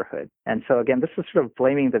their neighborhood. And so again, this is sort of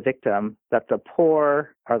blaming the victim that the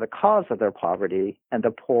poor are the cause of their poverty and the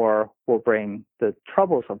poor will bring the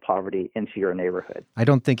troubles of poverty into your neighborhood. I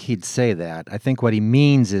don't think he'd say that. I think what he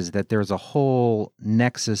means is that there's a whole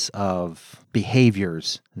nexus of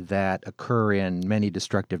behaviors that occur in many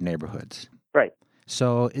destructive neighborhoods. Right.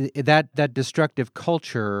 So that destructive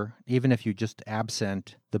culture, even if you just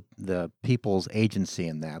absent the people's agency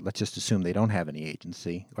in that, let's just assume they don't have any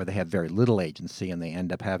agency or they have very little agency and they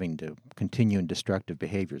end up having to continue in destructive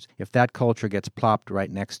behaviors. If that culture gets plopped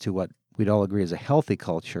right next to what we'd all agree is a healthy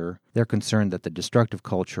culture, they're concerned that the destructive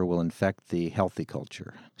culture will infect the healthy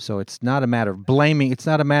culture. So it's not a matter of blaming. It's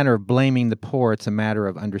not a matter of blaming the poor. It's a matter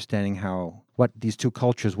of understanding what these two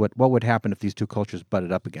cultures, what would happen if these two cultures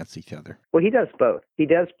butted up against each other. Well, he does both. He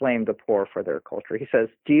does blame the poor for their culture. He says,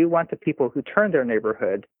 do you want the people who turn their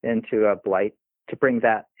neighborhood into a blight to bring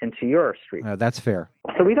that into your street? That's fair.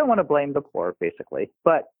 So we don't want to blame the poor, basically.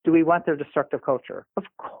 But do we want their destructive culture? Of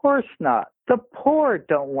course not. The poor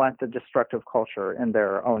don't want the destructive culture in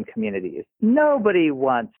their own communities. Nobody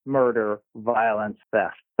wants murder, violence,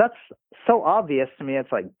 theft. That's so obvious to me.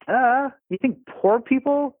 It's like, duh. You think poor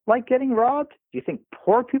people like getting robbed? Do you think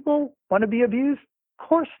poor people want to be abused? Of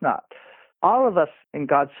course not. All of us in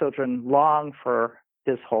God's children long for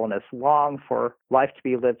His wholeness, long for life to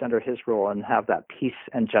be lived under His rule and have that peace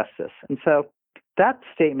and justice. And so that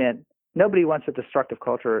statement, nobody wants a destructive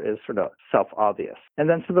culture, is sort of self-obvious. And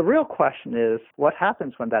then so the real question is, what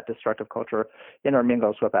happens when that destructive culture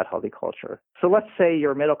intermingles with that healthy culture? So let's say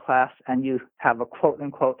you're middle class and you have a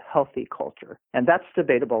quote-unquote healthy culture. And that's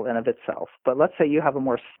debatable in of itself. But let's say you have a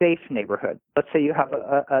more safe neighborhood. Let's say you have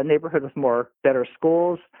a neighborhood with better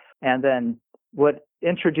schools, and then would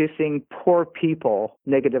introducing poor people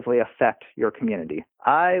negatively affect your community?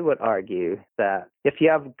 I would argue that if you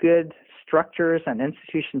have good structures and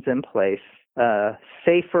institutions in place,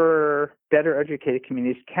 safer, better educated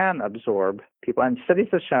communities can absorb people. And studies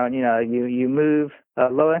have shown, you move a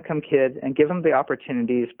low-income kid and give them the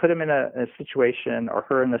opportunities, put them in a situation or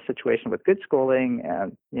her in a situation with good schooling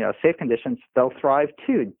and, safe conditions, they'll thrive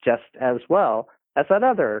too, just as well as that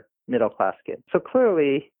other middle-class kid. So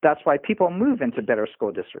clearly, that's why people move into better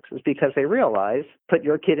school districts, is because they realize, put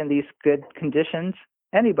your kid in these good conditions,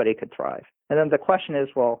 anybody could thrive. And then the question is,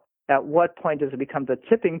 well, at what point does it become the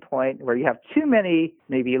tipping point where you have too many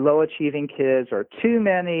maybe low-achieving kids or too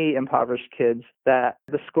many impoverished kids that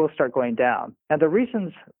the schools start going down? And the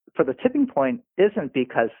reasons for the tipping point isn't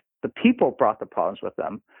because the people brought the problems with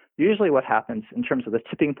them. Usually what happens in terms of the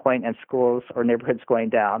tipping point and schools or neighborhoods going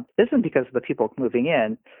down isn't because of the people moving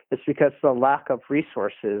in. It's because the lack of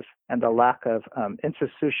resources and the lack of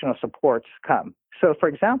institutional supports come. So, for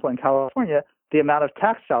example, in California, the amount of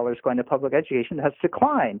tax dollars going to public education has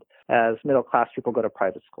declined as middle-class people go to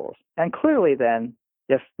private schools. And clearly then,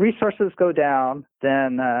 if resources go down,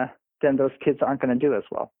 then those kids aren't going to do as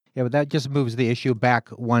well. Yeah, but that just moves the issue back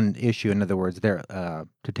one issue. In other words, to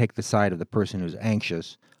take the side of the person who's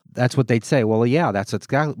anxious. That's what they'd say. Well, yeah, that's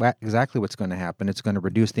exactly what's going to happen. It's going to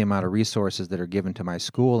reduce the amount of resources that are given to my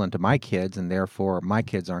school and to my kids, and therefore my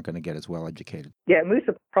kids aren't going to get as well educated. Yeah, it moves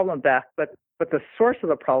the problem back, but the source of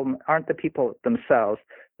the problem aren't the people themselves.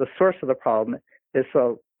 The source of the problem is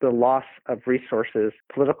the loss of resources,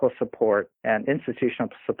 political support, and institutional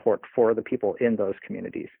support for the people in those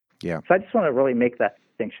communities. Yeah. So I just want to really make that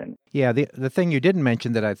distinction. Yeah, the thing you didn't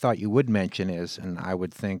mention that I thought you would mention is, and I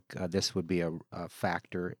would think this would be a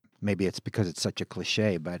factor. Maybe it's because it's such a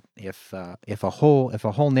cliche, but if a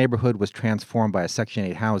whole neighborhood was transformed by a Section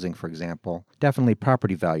 8 housing, for example, definitely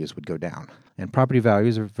property values would go down. And property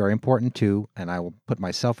values are very important too, and I will put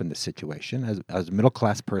myself in this situation as a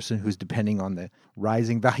middle-class person who's depending on the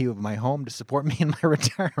rising value of my home to support me in my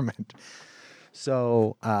retirement.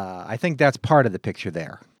 So I think that's part of the picture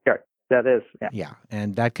there. Sure, that is. Yeah,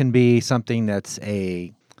 and that can be something that's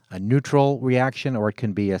a neutral reaction, or it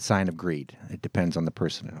can be a sign of greed. It depends on the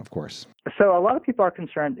person, of course. So a lot of people are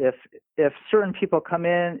concerned if certain people come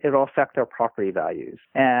in, it'll affect their property values.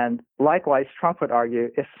 And likewise, Trump would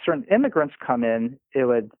argue if certain immigrants come in, it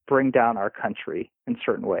would bring down our country in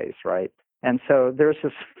certain ways, right? And so there's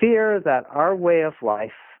this fear that our way of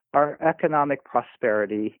life, our economic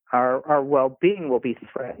prosperity, our well-being will be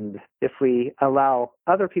threatened if we allow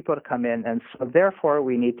other people to come in. And so therefore,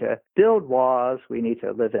 we need to build walls. We need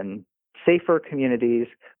to live in safer communities.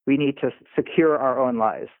 We need to secure our own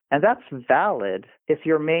lives. And that's valid if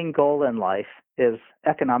your main goal in life is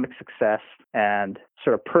economic success and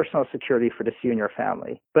sort of personal security for just you and your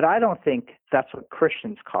family. But I don't think that's what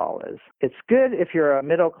Christians call is. It's good if you're a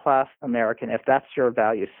middle-class American, if that's your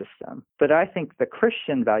value system. But I think the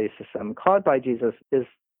Christian value system called by Jesus is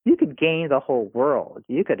you could gain the whole world.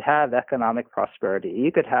 You could have economic prosperity.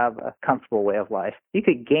 You could have a comfortable way of life. You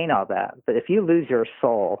could gain all that. But if you lose your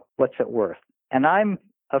soul, what's it worth? And I'm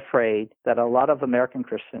afraid that a lot of American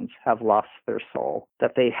Christians have lost their soul,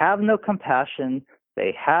 that they have no compassion,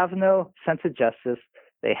 they have no sense of justice,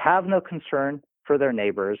 they have no concern for their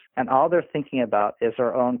neighbors, and all they're thinking about is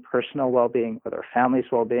their own personal well-being or their family's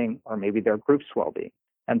well-being or maybe their group's well-being.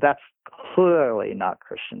 And that's clearly not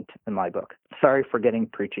Christian in my book. Sorry for getting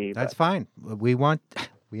preachy. That's fine. We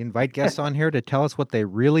invite guests on here to tell us what they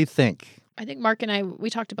really think. I think Mark and we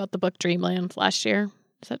talked about the book Dreamland last year.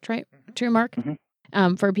 Is that right? True, Mark? Mm-hmm.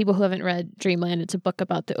 For people who haven't read Dreamland, it's a book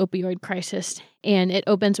about the opioid crisis. And it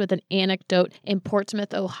opens with an anecdote in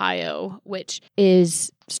Portsmouth, Ohio, which is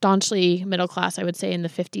staunchly middle class, I would say, in the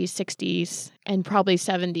 50s, 60s, and probably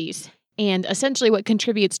 70s. And essentially what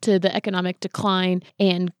contributes to the economic decline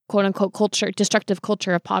and quote-unquote destructive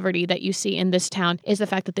culture of poverty that you see in this town is the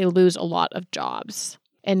fact that they lose a lot of jobs.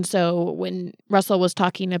 And so when Russell was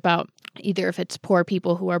talking about either if it's poor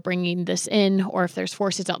people who are bringing this in or if there's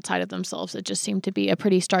forces outside of themselves, it just seemed to be a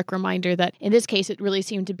pretty stark reminder that in this case, it really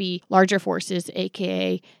seemed to be larger forces,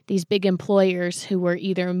 aka these big employers who were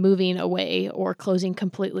either moving away or closing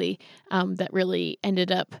completely, that really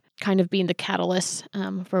ended up kind of being the catalyst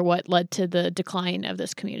for what led to the decline of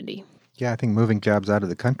this community. Yeah, I think moving jobs out of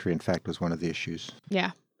the country, in fact, was one of the issues.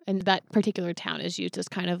 Yeah. And that particular town is used as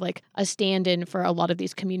kind of like a stand-in for a lot of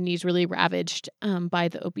these communities really ravaged by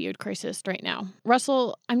the opioid crisis right now.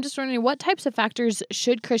 Russell, I'm just wondering, what types of factors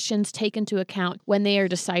should Christians take into account when they are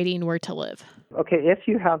deciding where to live? Okay, if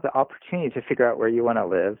you have the opportunity to figure out where you want to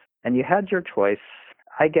live and you had your choice,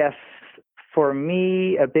 I guess for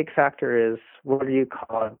me, a big factor is what are you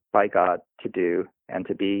called by God to do and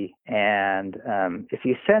to be? And if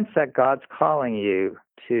you sense that God's calling you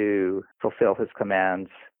to fulfill his commands,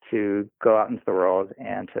 to go out into the world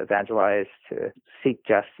and to evangelize, to seek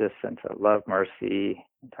justice and to love mercy,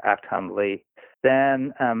 to act humbly,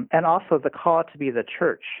 then, and also the call to be the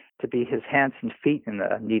church, to be his hands and feet in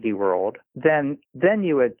the needy world, then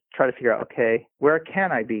you would try to figure out, okay, where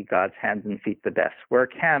can I be God's hands and feet the best? Where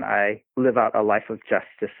can I live out a life of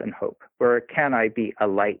justice and hope? Where can I be a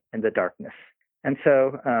light in the darkness? And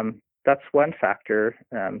so that's one factor.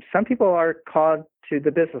 Some people are called to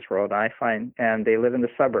the business world, and they live in the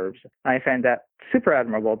suburbs. I find that super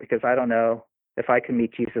admirable because I don't know if I can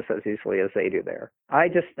meet Jesus as easily as they do there. I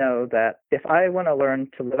just know that if I want to learn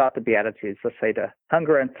to live out the Beatitudes, let's say to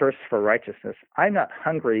hunger and thirst for righteousness, I'm not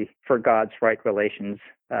hungry for God's right relations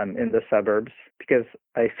in the suburbs because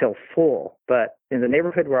I feel full. But in the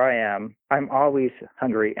neighborhood where I am, I'm always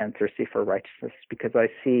hungry and thirsty for righteousness because I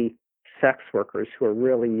see sex workers who are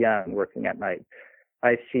really young working at night.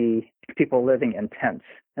 I see people living in tents.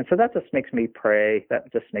 And so that just makes me pray.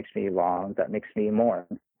 That just makes me long. That makes me mourn.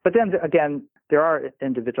 But then again, there are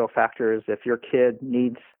individual factors. If your kid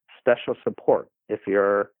needs special support, if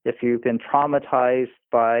you've been traumatized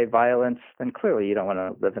by violence, then clearly you don't want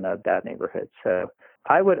to live in a bad neighborhood. So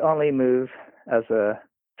I would only move as a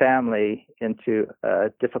family into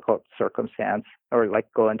a difficult circumstance or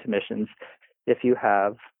like go into missions if you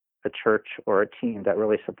have a church or a team that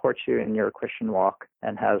really supports you in your Christian walk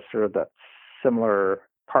and has sort of the similar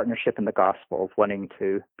partnership in the gospel of wanting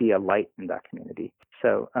to be a light in that community.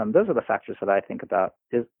 So those are the factors that I think about.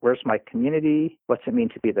 Where's my community? What's it mean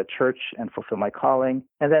to be the church and fulfill my calling?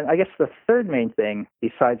 And then I guess the third main thing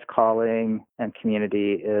besides calling and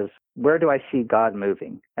community is where do I see God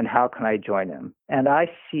moving and how can I join him? And I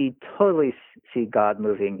totally see God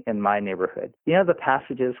moving in my neighborhood. You know the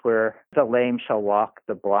passages where the lame shall walk,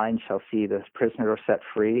 the blind shall see, the prisoner set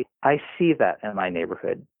free? I see that in my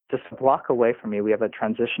neighborhood. Just a block away from me, we have a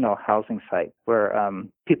transitional housing site where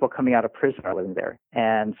people coming out of prison are living there.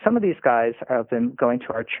 And some of these guys have been going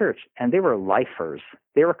to our church, and they were lifers.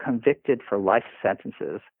 They were convicted for life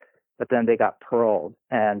sentences, but then they got paroled,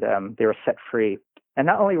 and they were set free. And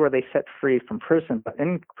not only were they set free from prison, but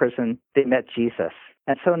in prison, they met Jesus.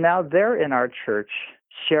 And so now they're in our church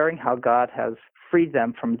sharing how God has freed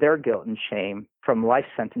them from their guilt and shame, from life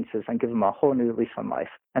sentences, and give them a whole new lease on life.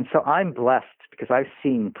 And so I'm blessed because I've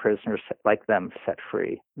seen prisoners like them set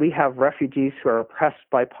free. We have refugees who are oppressed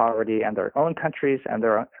by poverty in their own countries and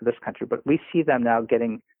this country, but we see them now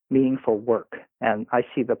getting meaningful work. And I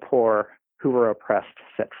see the poor who were oppressed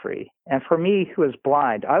set free. And for me, who was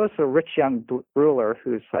blind, I was a rich young ruler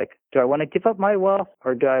who's like, do I want to give up my wealth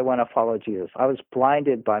or do I want to follow Jesus? I was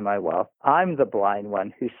blinded by my wealth. I'm the blind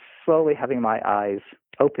one who's slowly having my eyes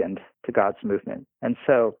opened to God's movement. And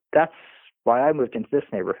so that's why I moved into this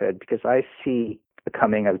neighborhood, because I see the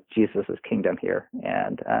coming of Jesus' kingdom here.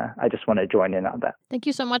 And I just want to join in on that. Thank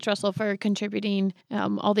you so much, Russell, for contributing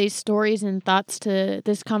all these stories and thoughts to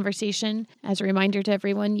this conversation. As a reminder to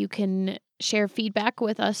everyone, you can share feedback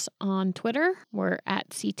with us on Twitter. We're at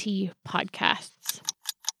CT Podcasts.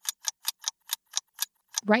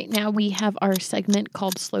 Right now, we have our segment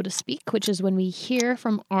called Slow to Speak, which is when we hear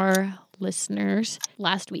from our listeners.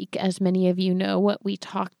 Last week, as many of you know, we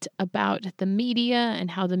talked about the media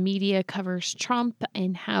and how the media covers Trump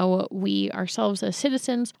and how we ourselves as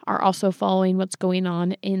citizens are also following what's going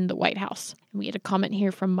on in the White House. And we had a comment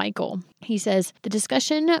here from Michael. He says, the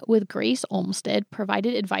discussion with Grace Olmstead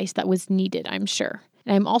provided advice that was needed, I'm sure.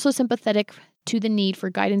 And I'm also sympathetic to the need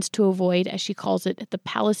for guidance to avoid, as she calls it, the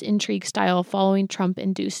palace intrigue style following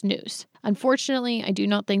Trump-induced news. Unfortunately, I do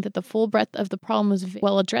not think that the full breadth of the problem was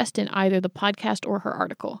well addressed in either the podcast or her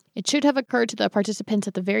article. It should have occurred to the participants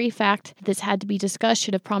that the very fact that this had to be discussed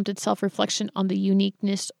should have prompted self-reflection on the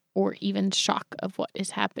uniqueness or even shock of what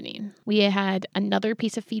is happening. We had another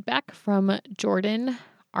piece of feedback from Jordan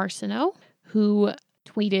Arsenault, who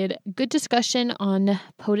tweeted, good discussion on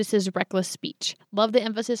POTUS's reckless speech. Love the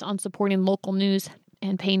emphasis on supporting local news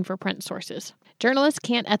and paying for print sources. Journalists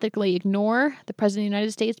can't ethically ignore the President of the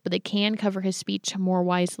United States, but they can cover his speech more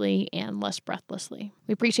wisely and less breathlessly.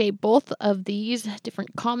 We appreciate both of these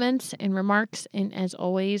different comments and remarks, and as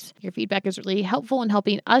always, your feedback is really helpful in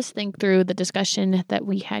helping us think through the discussion that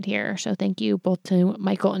we had here. So thank you both to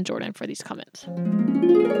Michael and Jordan for these comments.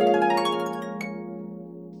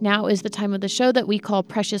 Now is the time of the show that we call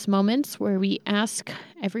Precious Moments, where we ask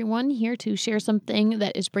everyone here to share something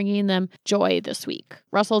that is bringing them joy this week.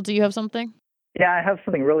 Russell, do you have something? Yeah, I have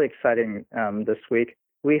something really exciting this week.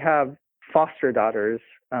 We have foster daughters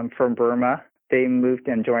from Burma. They moved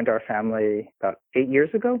and joined our family about 8 years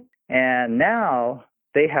ago. And now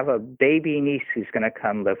they have a baby niece who's going to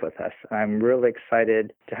come live with us. I'm really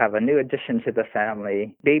excited to have a new addition to the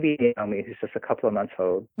family, baby Naomi, who's just a couple of months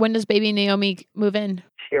old. When does baby Naomi move in?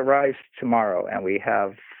 She arrives tomorrow, and we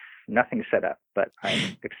have nothing set up, but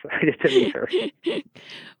I'm excited to meet her.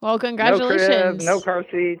 Well, congratulations. No car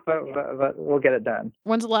seat, but we'll get it done.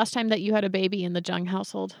 When's the last time that you had a baby in the Jung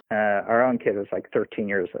household? Our own kid was like 13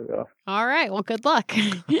 years ago. All right. Well, good luck.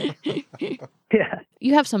 Yeah.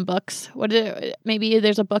 You have some books. Maybe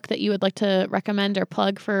there's a book that you would like to recommend or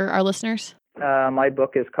plug for our listeners? My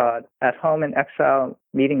book is called At Home in Exile,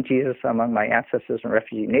 Meeting Jesus Among My Ancestors and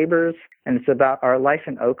Refugee Neighbors. And it's about our life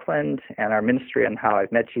in Oakland and our ministry and how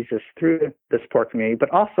I've met Jesus through this poor community,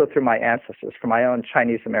 but also through my ancestors, from my own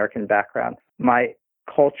Chinese-American background. My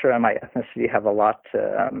culture and my ethnicity have a lot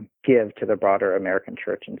to give to the broader American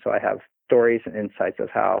church. And so I have stories and insights of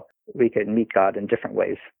how we could meet God in different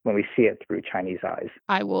ways when we see it through Chinese eyes.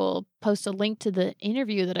 I will post a link to the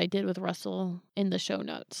interview that I did with Russell in the show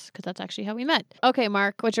notes, because that's actually how we met. Okay,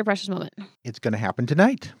 Mark, what's your precious moment? It's going to happen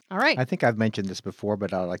tonight. All right. I think I've mentioned this before,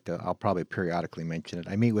 but I'll probably periodically mention it.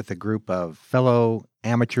 I meet with a group of fellow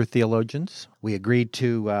amateur theologians. We agreed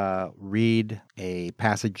to read a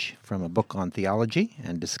passage from a book on theology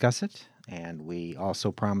and discuss it. And we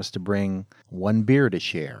also promised to bring one beer to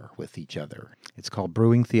share with each other. It's called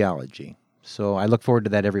Brewing Theology. So I look forward to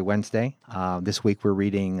that every Wednesday. This week we're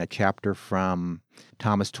reading a chapter from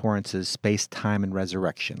Thomas Torrance's Space, Time, and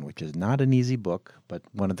Resurrection, which is not an easy book, but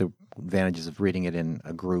one of the advantages of reading it in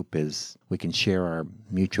a group is we can share our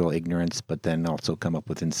mutual ignorance, but then also come up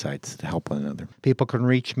with insights to help one another. People can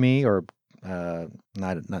reach me or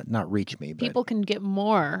not reach me, but people can get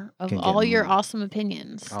more of all your awesome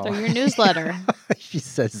opinions through your newsletter. She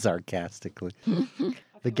says sarcastically.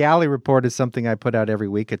 The Galley Report is something I put out every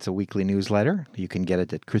week. It's a weekly newsletter. You can get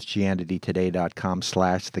it at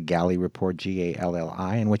christianitytoday.com/The Galley Report,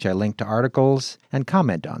 GALLI, in which I link to articles and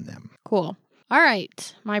comment on them. Cool. All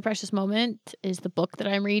right. My precious moment is the book that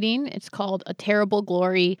I'm reading. It's called A Terrible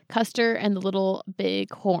Glory, Custer and the Little Big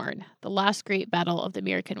Horn, The Last Great Battle of the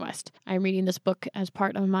American West. I'm reading this book as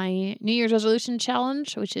part of my New Year's resolution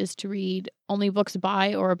challenge, which is to read only books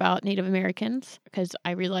by or about Native Americans, because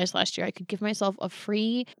I realized last year I could give myself a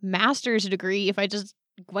free master's degree if I just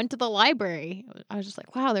went to the library. I was just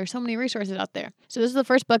like, wow, there's so many resources out there. So this is the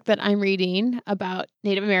first book that I'm reading about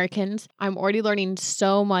Native Americans. I'm already learning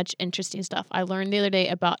so much interesting stuff. I learned the other day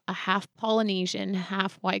about a half Polynesian,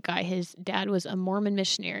 half white guy. His dad was a Mormon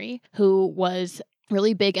missionary who was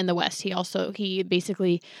really big in the West. He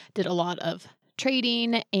basically did a lot of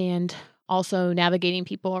trading and also navigating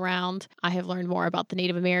people around. I have learned more about the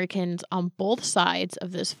Native Americans on both sides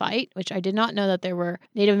of this fight, which I did not know that there were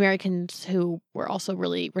Native Americans who were also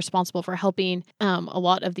really responsible for helping a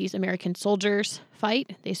lot of these American soldiers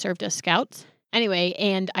fight. They served as scouts. Anyway,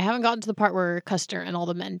 and I haven't gotten to the part where Custer and all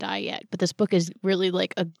the men die yet, but this book is really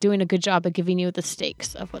doing a good job of giving you the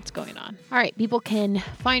stakes of what's going on. All right, people can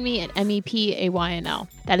find me at MEPAYNL.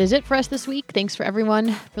 That is it for us this week. Thanks for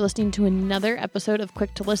everyone for listening to another episode of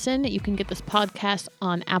Quick to Listen. You can get this podcast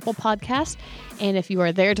on Apple Podcasts. And if you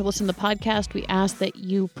are there to listen to the podcast, we ask that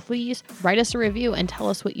you please write us a review and tell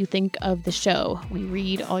us what you think of the show. We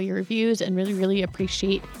read all your reviews and really, really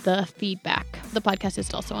appreciate the feedback. The podcast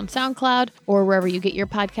is also on SoundCloud or wherever you get your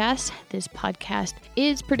podcasts. This podcast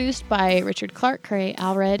is produced by Richard Clark, Curry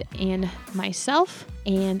Alred, and myself.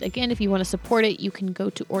 And again, if you want to support it, you can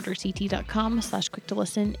go to orderct.com/quick to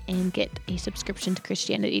listen and get a subscription to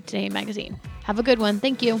Christianity Today magazine. Have a good one.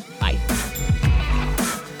 Thank you. Bye.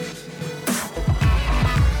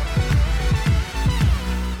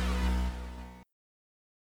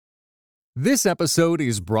 This episode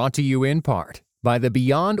is brought to you in part by the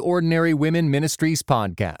Beyond Ordinary Women Ministries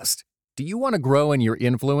podcast. Do you want to grow in your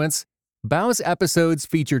influence? BOW's episodes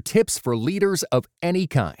feature tips for leaders of any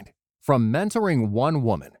kind, from mentoring one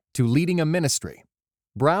woman to leading a ministry.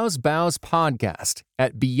 Browse BOW's podcast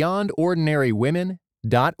at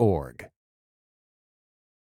beyondordinarywomen.org.